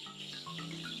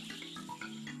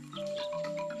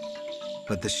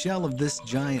 But the shell of this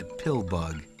giant pill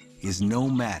bug is no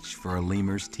match for a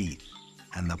lemur's teeth,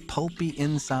 and the pulpy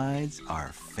insides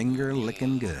are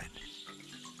finger-licking good.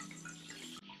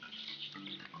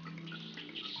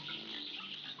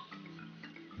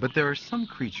 But there are some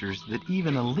creatures that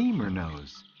even a lemur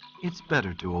knows it's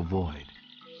better to avoid.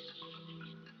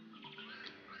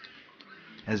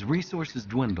 As resources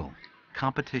dwindle,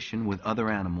 competition with other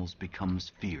animals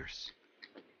becomes fierce.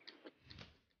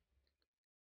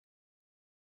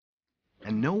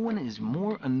 And no one is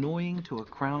more annoying to a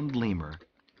crowned lemur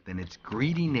than its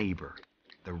greedy neighbor,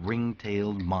 the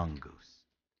ring-tailed mongoose.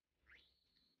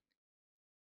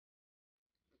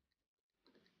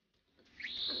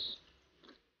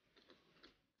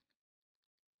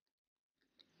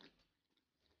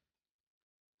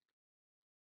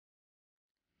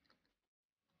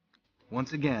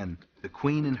 Once again, the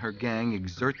queen and her gang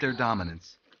exert their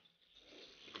dominance,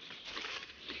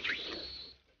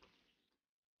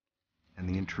 and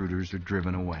the intruders are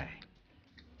driven away.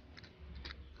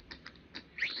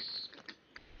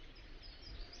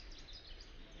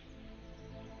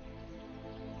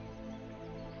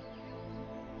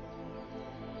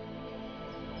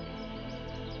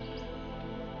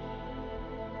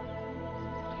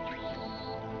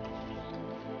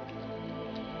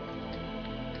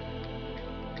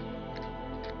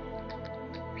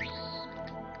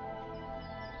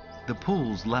 The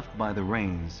pools left by the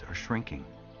rains are shrinking.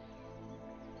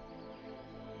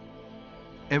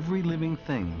 Every living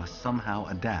thing must somehow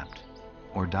adapt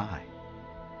or die.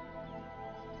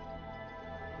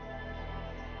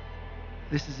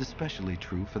 This is especially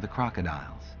true for the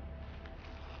crocodiles.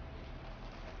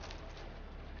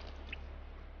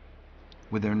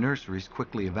 With their nurseries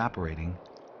quickly evaporating,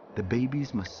 the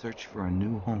babies must search for a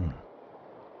new home.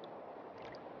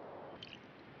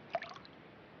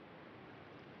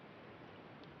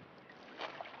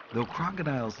 Though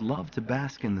crocodiles love to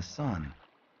bask in the sun,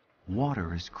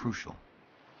 water is crucial.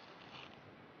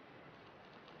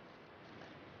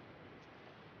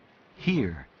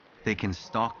 Here, they can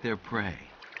stalk their prey.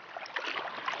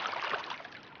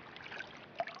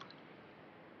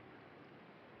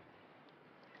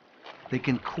 They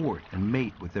can court and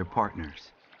mate with their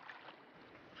partners.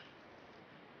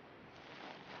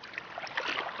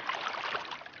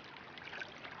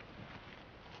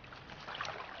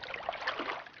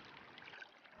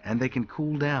 And they can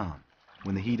cool down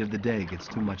when the heat of the day gets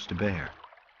too much to bear.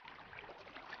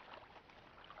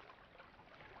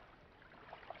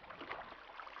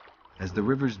 As the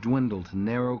rivers dwindle to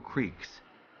narrow creeks,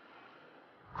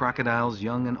 crocodiles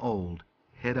young and old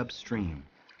head upstream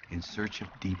in search of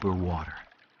deeper water.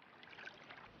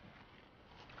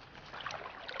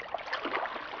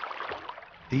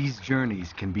 These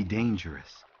journeys can be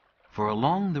dangerous, for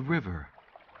along the river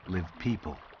live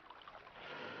people.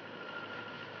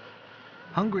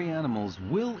 Hungry animals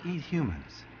will eat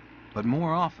humans, but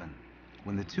more often,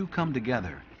 when the two come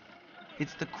together,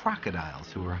 it's the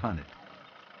crocodiles who are hunted.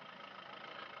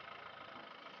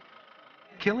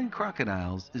 Killing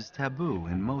crocodiles is taboo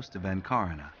in most of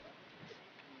Ankara,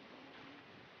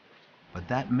 but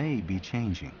that may be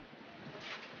changing.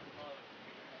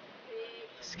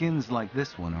 Skins like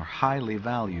this one are highly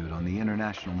valued on the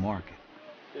international market.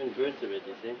 Doing birds of it,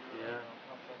 you see? Yeah.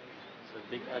 It's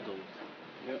a big adult.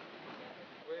 Yep.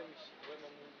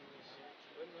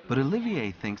 But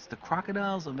Olivier thinks the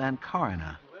crocodiles of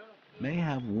Ankara may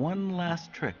have one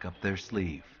last trick up their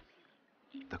sleeve: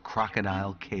 the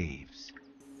crocodile caves.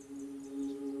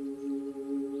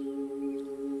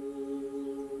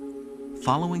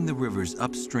 Following the rivers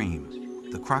upstream,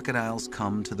 the crocodiles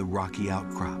come to the rocky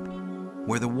outcrop,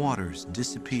 where the waters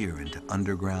disappear into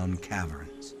underground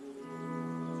caverns.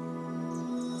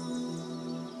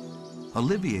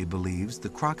 Olivier believes the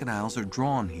crocodiles are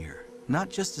drawn here, not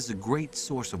just as a great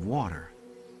source of water,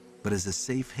 but as a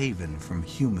safe haven from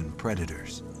human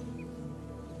predators.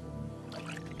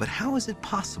 But how is it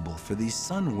possible for these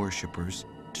sun worshippers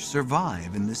to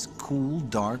survive in this cool,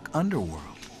 dark underworld?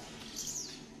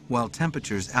 While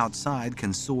temperatures outside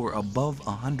can soar above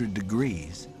 100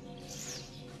 degrees,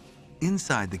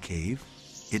 inside the cave,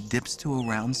 it dips to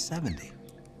around 70.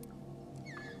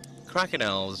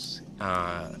 Crocodiles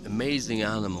are amazing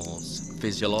animals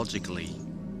physiologically,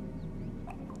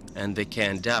 and they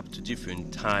can adapt to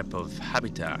different type of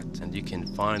habitat, and you can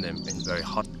find them in very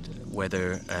hot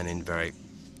weather and in very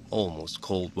almost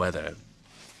cold weather.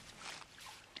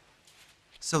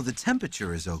 So the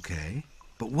temperature is okay,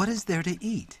 but what is there to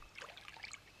eat?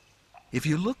 If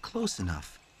you look close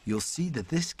enough, you'll see that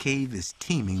this cave is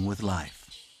teeming with life.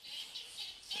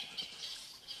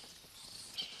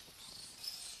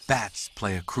 Bats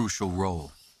play a crucial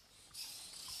role.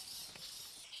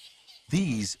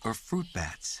 These are fruit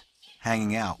bats,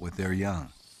 hanging out with their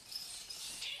young.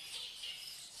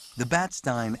 The bats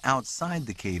dine outside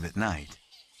the cave at night,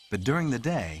 but during the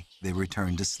day, they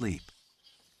return to sleep.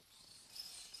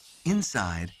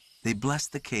 Inside, they bless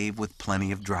the cave with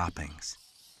plenty of droppings.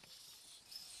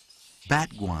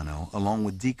 Bat guano, along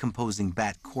with decomposing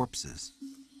bat corpses,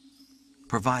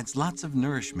 provides lots of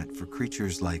nourishment for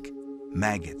creatures like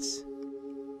maggots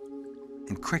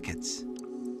and crickets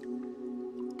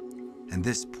and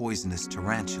this poisonous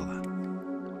tarantula.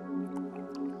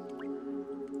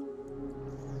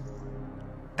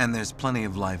 And there's plenty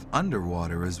of life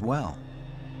underwater as well.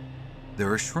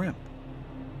 There are shrimp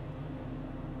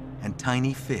and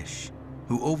tiny fish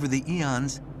who over the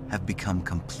eons have become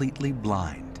completely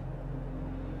blind.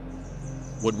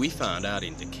 What we found out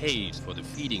in the caves for the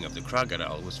feeding of the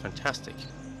crocodile was fantastic.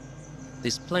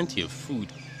 There's plenty of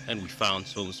food, and we found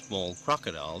some small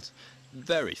crocodiles,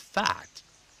 very fat.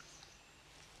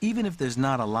 Even if there's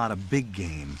not a lot of big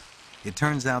game, it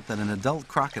turns out that an adult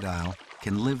crocodile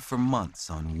can live for months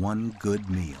on one good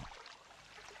meal.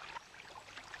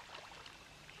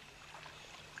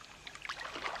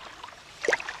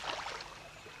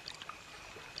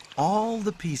 All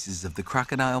the pieces of the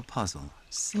crocodile puzzle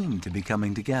seem to be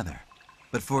coming together.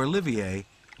 But for Olivier,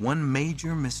 one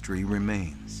major mystery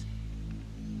remains.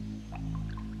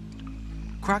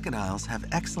 Crocodiles have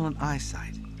excellent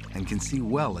eyesight and can see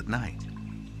well at night.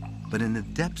 But in the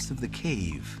depths of the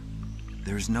cave,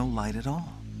 there's no light at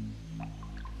all.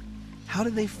 How do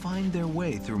they find their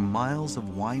way through miles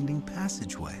of winding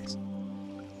passageways?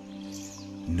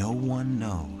 No one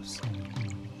knows.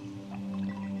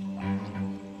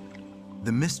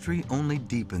 The mystery only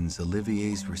deepens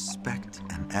Olivier's respect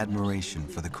and admiration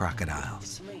for the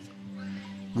crocodiles.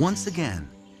 Once again,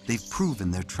 they've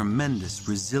proven their tremendous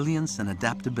resilience and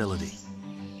adaptability.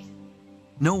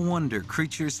 No wonder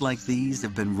creatures like these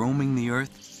have been roaming the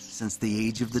earth since the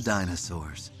age of the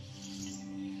dinosaurs.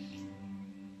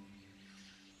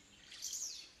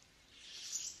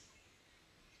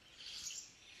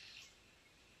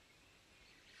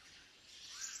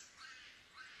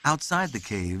 Outside the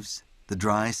caves, the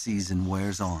dry season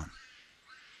wears on.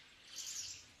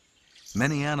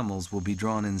 Many animals will be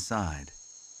drawn inside,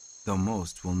 though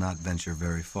most will not venture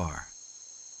very far.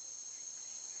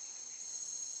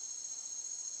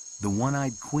 The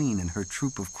one-eyed queen and her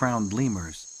troop of crowned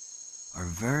lemurs are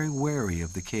very wary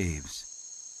of the caves.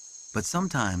 But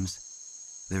sometimes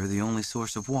they're the only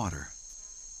source of water,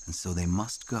 and so they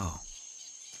must go.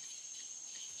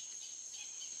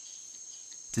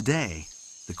 Today,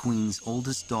 the queen's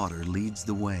oldest daughter leads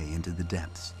the way into the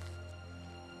depths.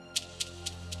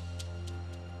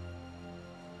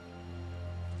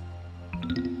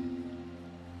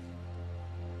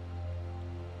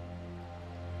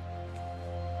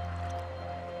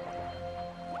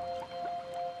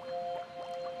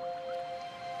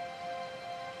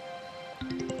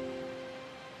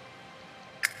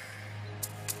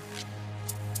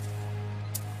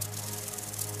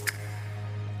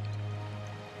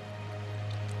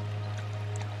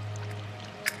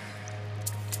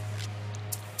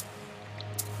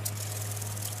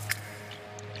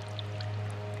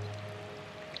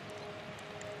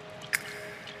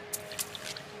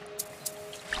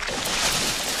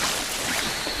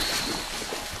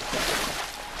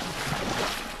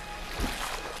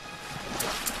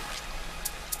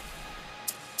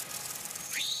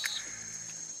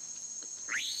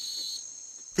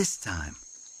 This time,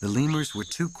 the lemurs were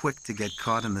too quick to get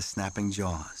caught in the snapping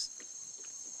jaws.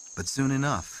 But soon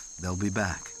enough, they'll be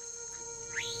back.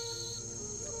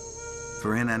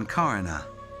 For in Ankarana,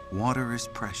 water is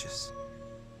precious.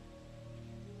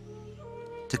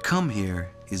 To come here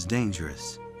is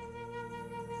dangerous,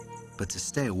 but to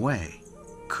stay away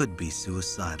could be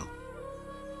suicidal.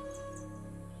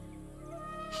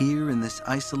 Here in this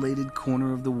isolated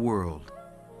corner of the world,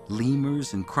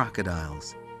 lemurs and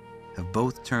crocodiles have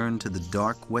both turned to the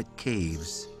dark, wet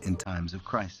caves in times of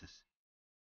crisis.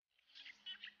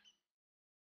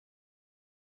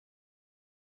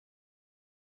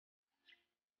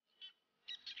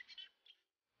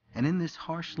 And in this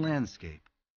harsh landscape,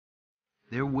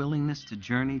 their willingness to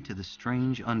journey to the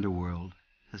strange underworld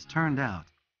has turned out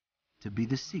to be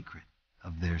the secret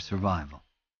of their survival.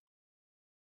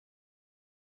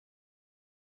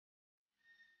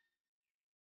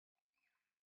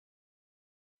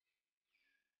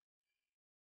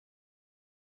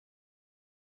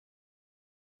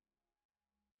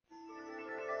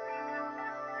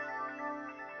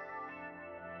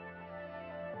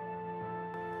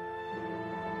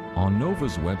 On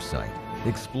NOVA's website,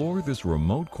 explore this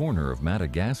remote corner of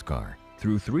Madagascar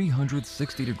through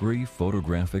 360-degree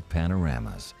photographic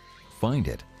panoramas. Find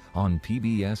it on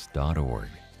pbs.org.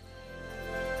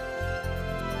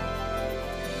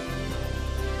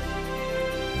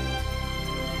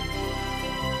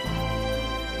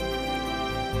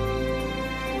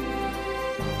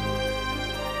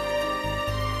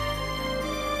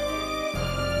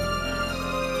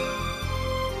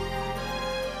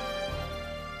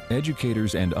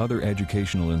 Educators and other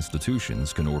educational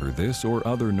institutions can order this or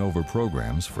other NOVA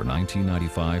programs for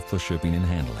 $19.95 plus shipping and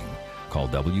handling. Call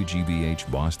WGBH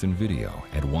Boston Video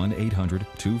at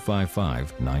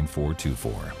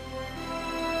 1-800-255-9424.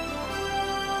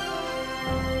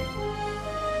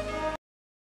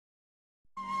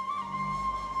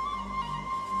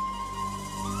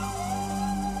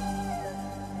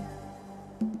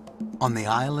 On the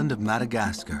island of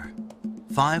Madagascar,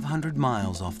 500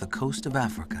 miles off the coast of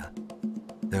Africa,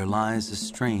 there lies a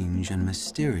strange and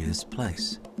mysterious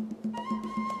place.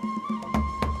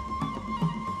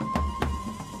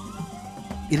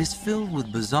 It is filled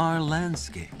with bizarre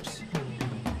landscapes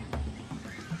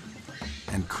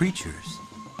and creatures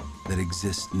that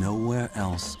exist nowhere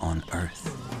else on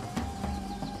Earth.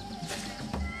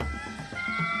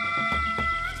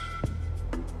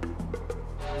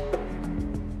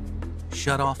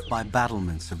 Shut off by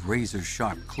battlements of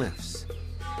razor-sharp cliffs,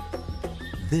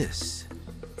 this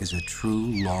is a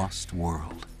true lost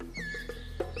world.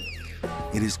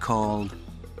 It is called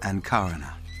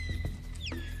Ankarana,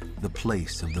 the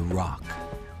place of the rock.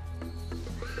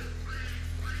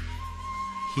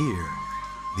 Here,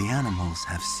 the animals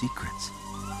have secrets.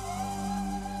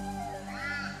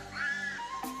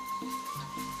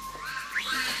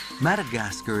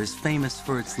 Madagascar is famous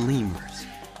for its lemurs,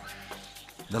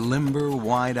 the limber,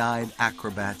 wide-eyed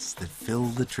acrobats that fill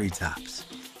the treetops.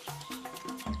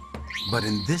 But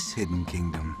in this hidden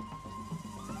kingdom,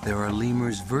 there are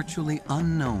lemurs virtually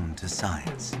unknown to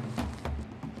science.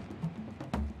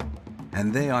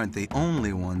 And they aren't the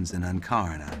only ones in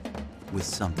Ankarana with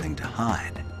something to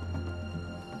hide.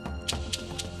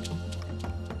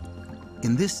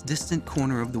 In this distant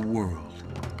corner of the world,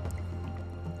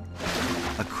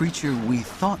 a creature we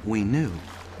thought we knew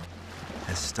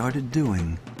has started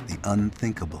doing the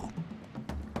unthinkable.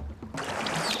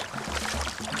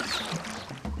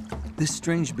 This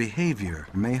strange behavior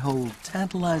may hold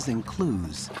tantalizing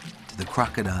clues to the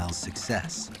crocodile's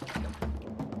success.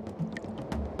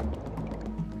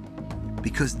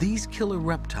 Because these killer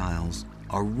reptiles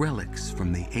are relics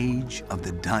from the age of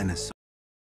the dinosaurs.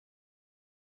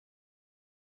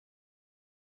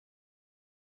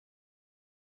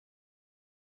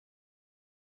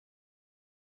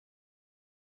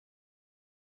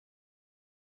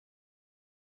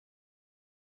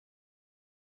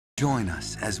 Join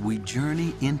us as we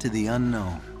journey into the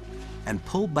unknown and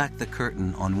pull back the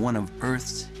curtain on one of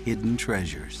Earth's hidden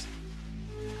treasures.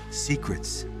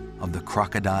 Secrets of the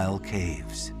Crocodile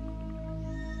Caves.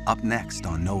 Up next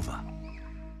on Nova.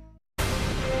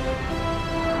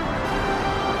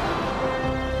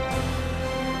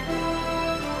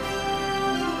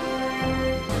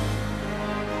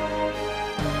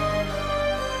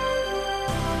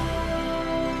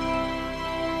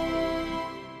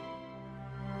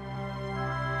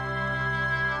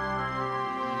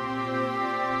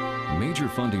 Major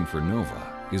funding for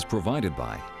Nova is provided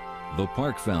by the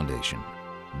Park Foundation,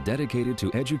 dedicated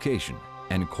to education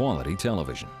and quality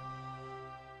television.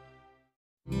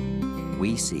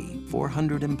 We see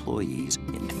 400 employees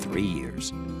in 3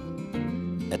 years.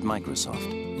 At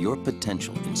Microsoft, your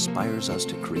potential inspires us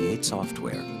to create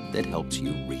software that helps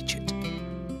you reach it.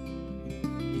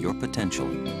 Your potential,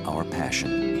 our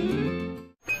passion.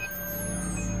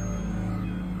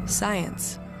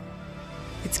 Science.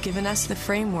 It's given us the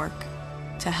framework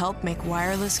to help make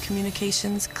wireless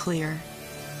communications clear.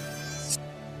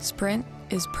 Sprint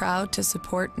is proud to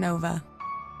support Nova.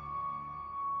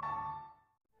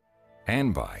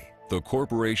 And by the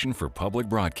Corporation for Public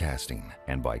Broadcasting,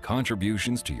 and by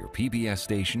contributions to your PBS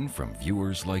station from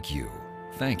viewers like you.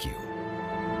 Thank you.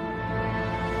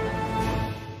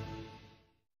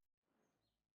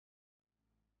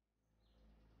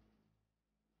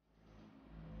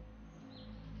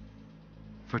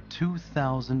 For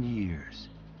 2,000 years,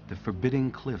 the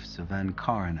forbidding cliffs of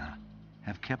Ankarana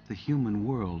have kept the human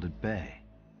world at bay.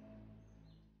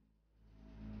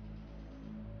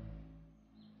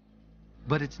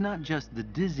 But it's not just the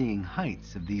dizzying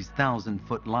heights of these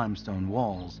 1,000-foot limestone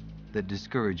walls that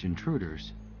discourage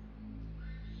intruders.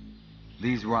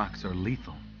 These rocks are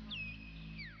lethal.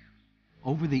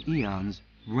 Over the eons,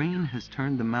 rain has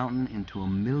turned the mountain into a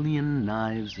million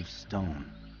knives of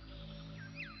stone,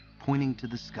 pointing to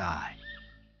the sky.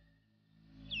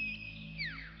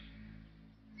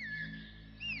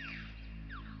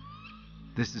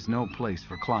 This is no place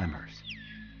for climbers,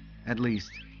 at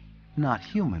least not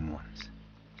human ones.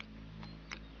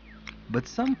 But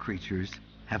some creatures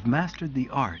have mastered the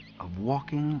art of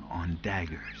walking on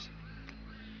daggers.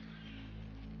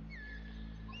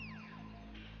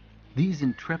 These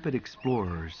intrepid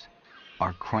explorers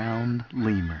are crowned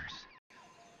lemurs.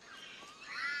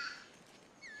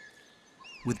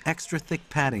 With extra thick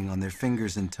padding on their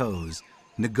fingers and toes,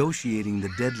 negotiating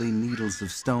the deadly needles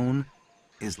of stone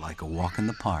is like a walk in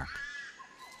the park.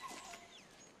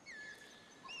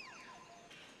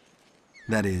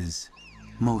 That is,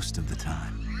 most of the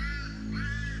time.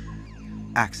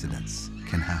 Accidents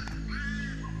can happen.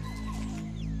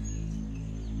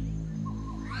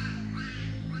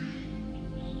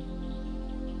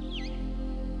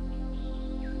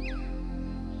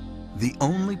 The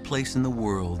only place in the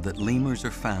world that lemurs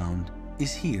are found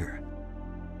is here,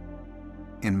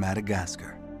 in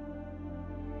Madagascar.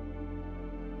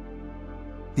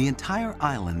 The entire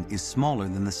island is smaller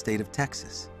than the state of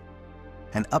Texas,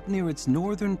 and up near its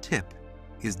northern tip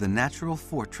is the natural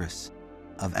fortress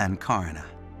of Ankarana,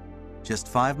 just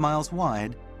 5 miles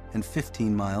wide and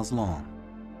 15 miles long.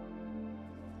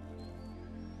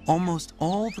 Almost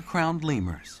all the crowned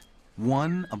lemurs,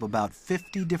 one of about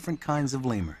 50 different kinds of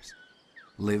lemurs,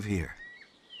 live here.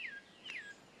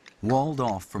 Walled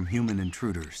off from human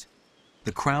intruders,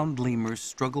 the crowned lemur's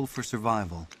struggle for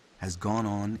survival has gone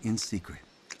on in secret.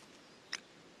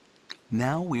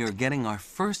 Now we are getting our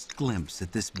first glimpse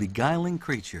at this beguiling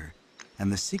creature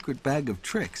and the secret bag of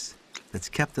tricks that's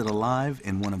kept it alive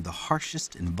in one of the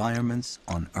harshest environments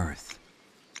on Earth.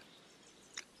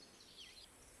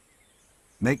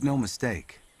 Make no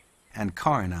mistake,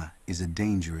 Ankara is a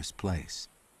dangerous place.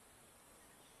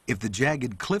 If the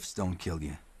jagged cliffs don't kill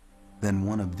you, then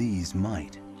one of these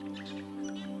might.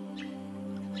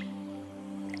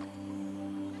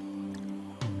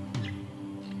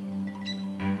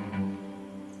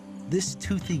 This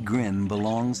toothy grin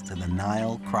belongs to the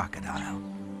Nile crocodile.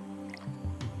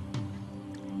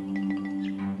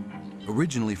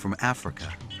 Originally from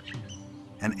Africa,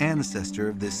 an ancestor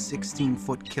of this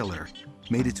 16-foot killer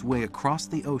made its way across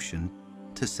the ocean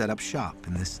to set up shop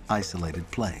in this isolated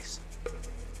place.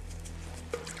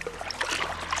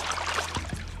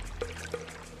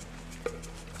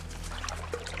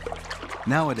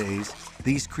 Nowadays,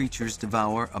 these creatures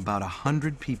devour about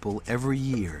 100 people every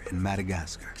year in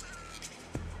Madagascar.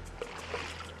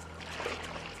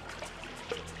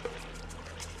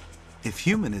 If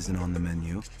human isn't on the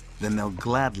menu, then they'll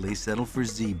gladly settle for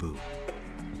zebu,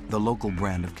 the local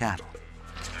brand of cattle.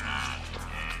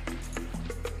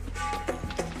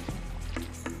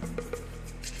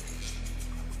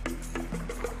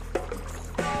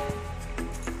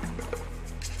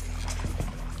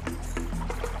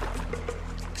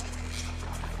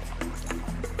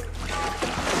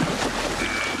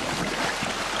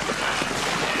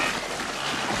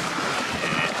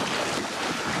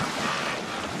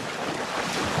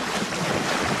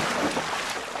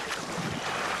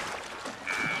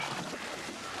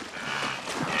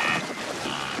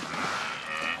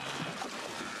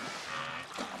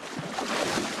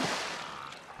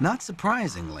 Not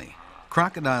surprisingly,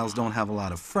 crocodiles don't have a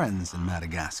lot of friends in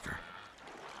Madagascar.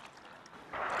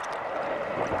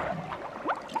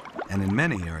 And in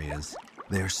many areas,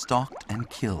 they are stalked and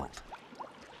killed.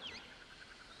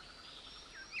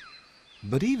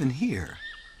 But even here,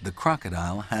 the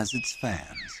crocodile has its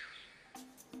fans.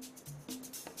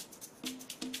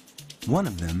 One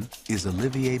of them is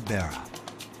Olivier Berra.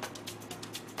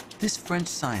 This French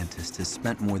scientist has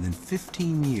spent more than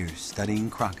 15 years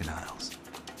studying crocodiles,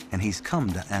 and he's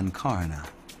come to Ankara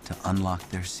to unlock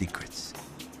their secrets.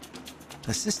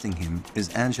 Assisting him is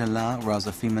Angela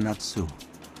Razafimanatsu,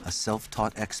 a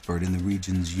self-taught expert in the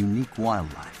region's unique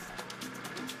wildlife.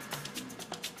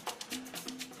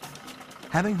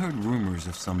 Having heard rumors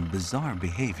of some bizarre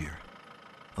behavior,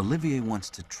 Olivier wants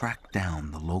to track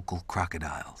down the local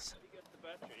crocodiles.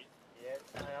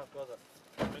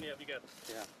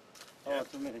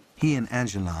 He and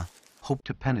Angela hope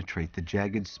to penetrate the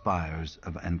jagged spires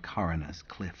of Ankara's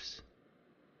cliffs,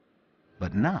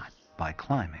 but not by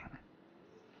climbing.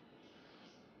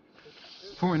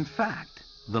 For in fact,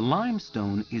 the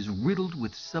limestone is riddled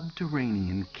with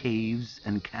subterranean caves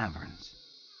and caverns.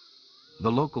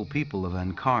 The local people of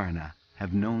Ankara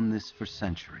have known this for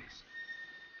centuries.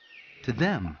 To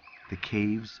them, the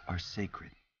caves are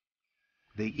sacred.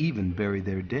 They even bury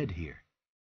their dead here.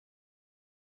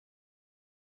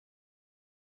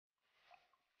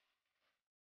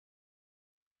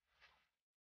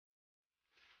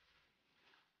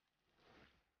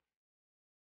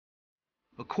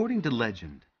 According to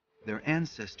legend, their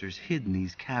ancestors hid in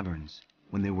these caverns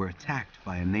when they were attacked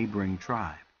by a neighboring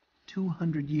tribe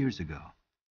 200 years ago.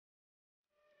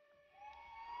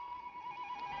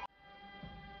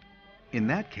 In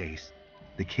that case,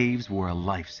 the caves were a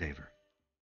lifesaver.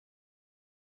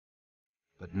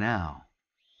 But now,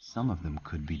 some of them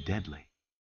could be deadly.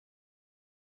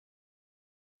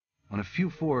 On a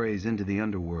few forays into the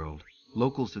underworld,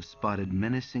 locals have spotted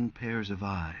menacing pairs of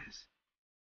eyes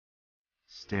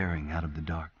staring out of the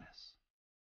darkness.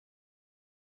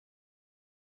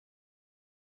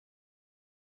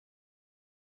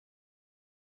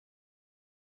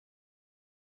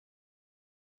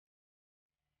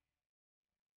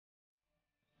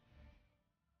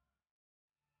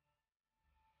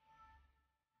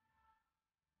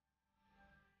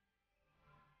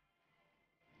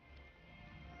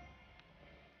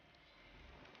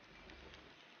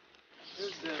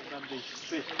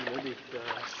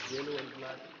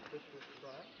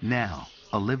 Now,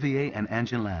 Olivier and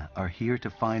Angela are here to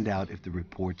find out if the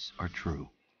reports are true.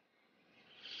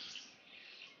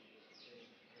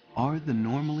 Are the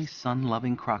normally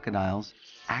sun-loving crocodiles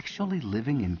actually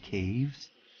living in caves?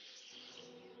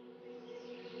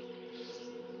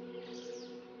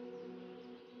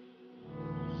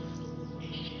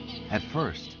 At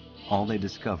first, all they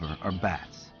discover are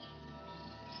bats,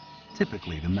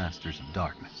 typically the masters of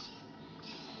darkness.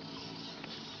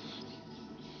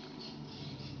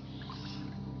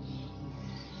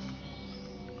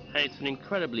 It's an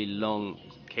incredibly long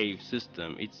cave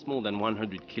system. It's more than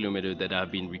 100 kilometers that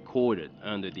have been recorded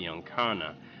under the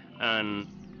Ancona, and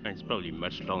it's probably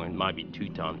much longer. It might be 2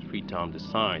 times, 3 times the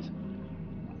size.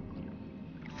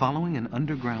 Following an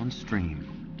underground stream,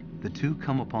 the two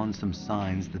come upon some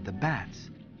signs that the bats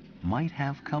might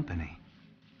have company.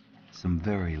 Some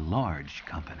very large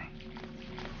company.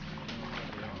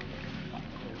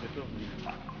 It's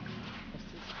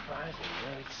surprising,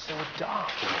 it's so dark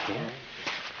in here.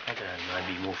 Other might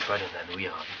be more frightened than we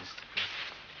are. Because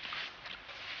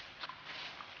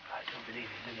I don't believe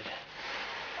it. Look at that.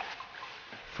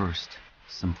 First,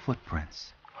 some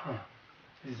footprints. Huh.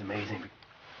 This is amazing.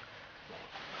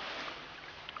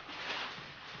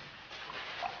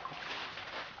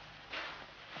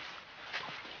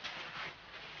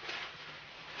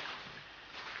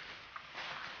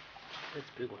 That's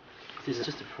a big one. This is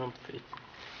just the front of it.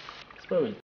 It's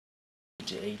probably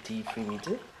 83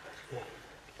 meters. Yeah,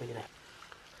 look at that.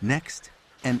 Next,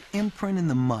 an imprint in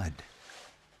the mud.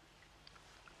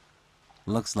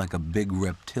 Looks like a big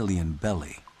reptilian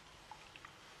belly.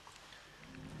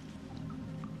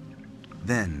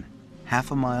 Then,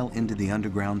 half a mile into the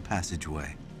underground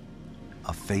passageway,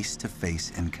 a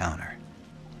face-to-face encounter.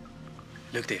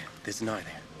 Look there, there's an eye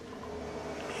there.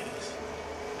 Yes.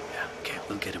 Yeah, okay,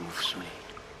 we'll get a move soon.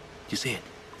 You see it?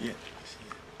 Yeah, I see it.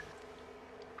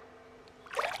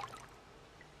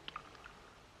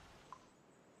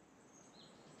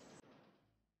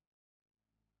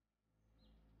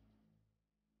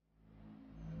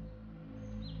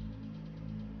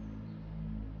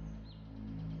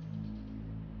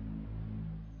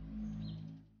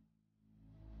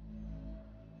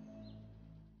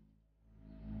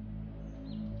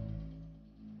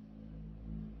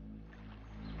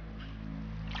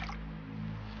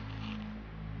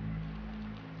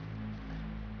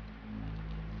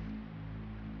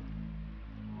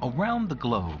 Around the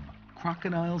globe,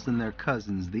 crocodiles and their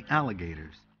cousins, the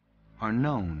alligators, are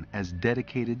known as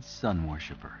dedicated sun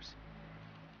worshippers.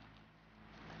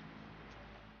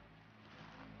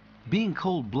 Being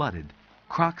cold-blooded,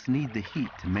 crocs need the heat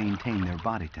to maintain their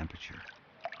body temperature.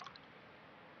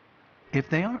 If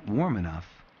they aren't warm enough,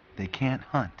 they can't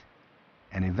hunt,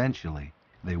 and eventually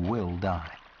they will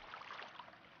die.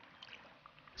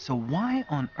 So why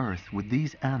on earth would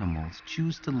these animals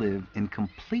choose to live in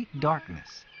complete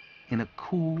darkness in a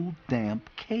cool, damp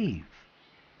cave?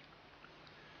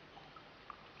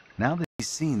 Now that he's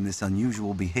seen this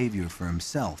unusual behavior for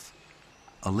himself,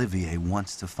 Olivier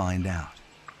wants to find out.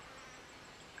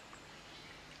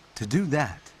 To do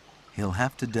that, he'll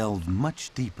have to delve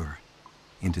much deeper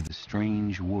into the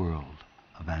strange world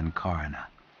of Ancona.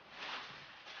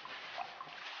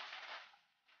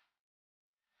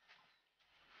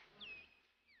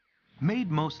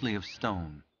 Made mostly of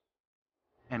stone,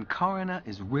 Ancona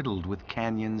is riddled with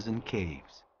canyons and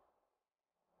caves.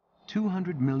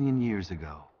 200 million years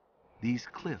ago, these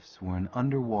cliffs were an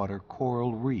underwater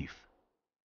coral reef.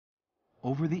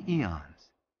 Over the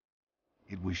eons,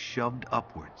 it was shoved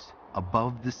upwards,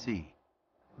 above the sea,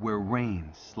 where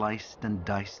rain sliced and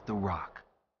diced the rock.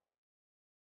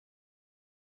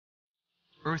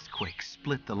 Earthquakes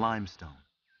split the limestone,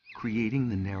 creating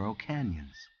the narrow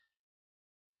canyons.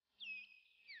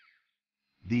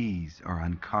 These are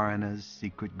Ancona's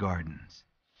secret gardens,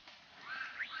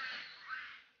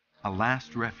 a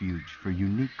last refuge for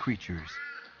unique creatures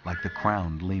like the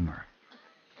crowned lemur.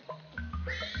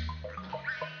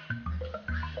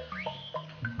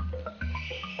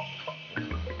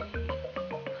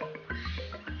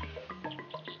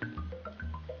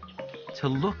 To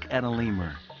look at a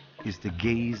lemur is to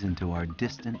gaze into our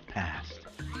distant past.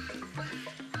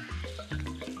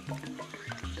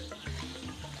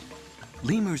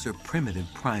 Lemurs are primitive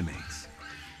primates,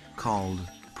 called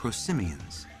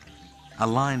prosimians, a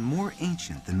line more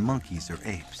ancient than monkeys or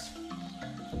apes.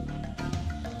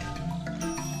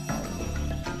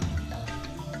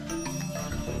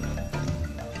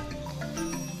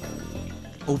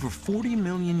 Over 40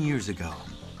 million years ago,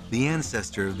 the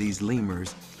ancestor of these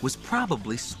lemurs was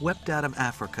probably swept out of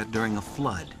Africa during a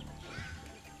flood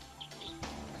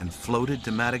and floated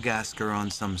to Madagascar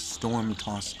on some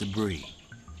storm-tossed debris.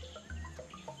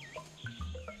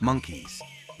 Monkeys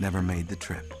never made the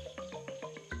trip.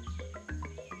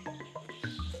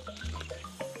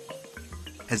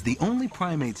 As the only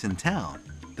primates in town,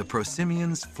 the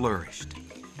prosimians flourished,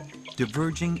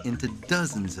 diverging into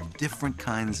dozens of different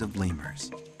kinds of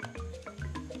lemurs.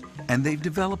 And they've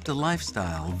developed a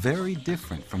lifestyle very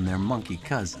different from their monkey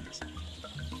cousins.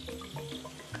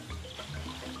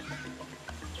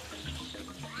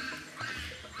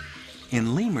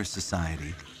 In lemur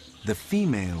society, the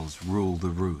females rule the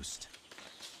roost.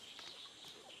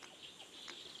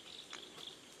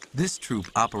 This troop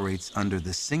operates under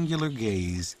the singular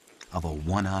gaze of a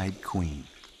one-eyed queen.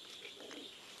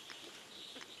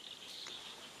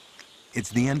 It's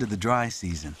the end of the dry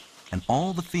season, and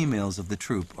all the females of the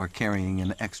troop are carrying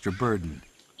an extra burden: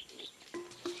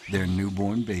 their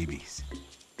newborn babies.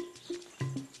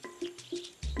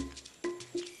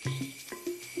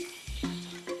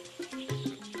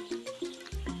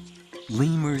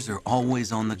 Lemurs are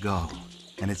always on the go,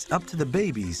 and it's up to the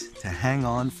babies to hang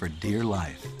on for dear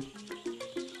life.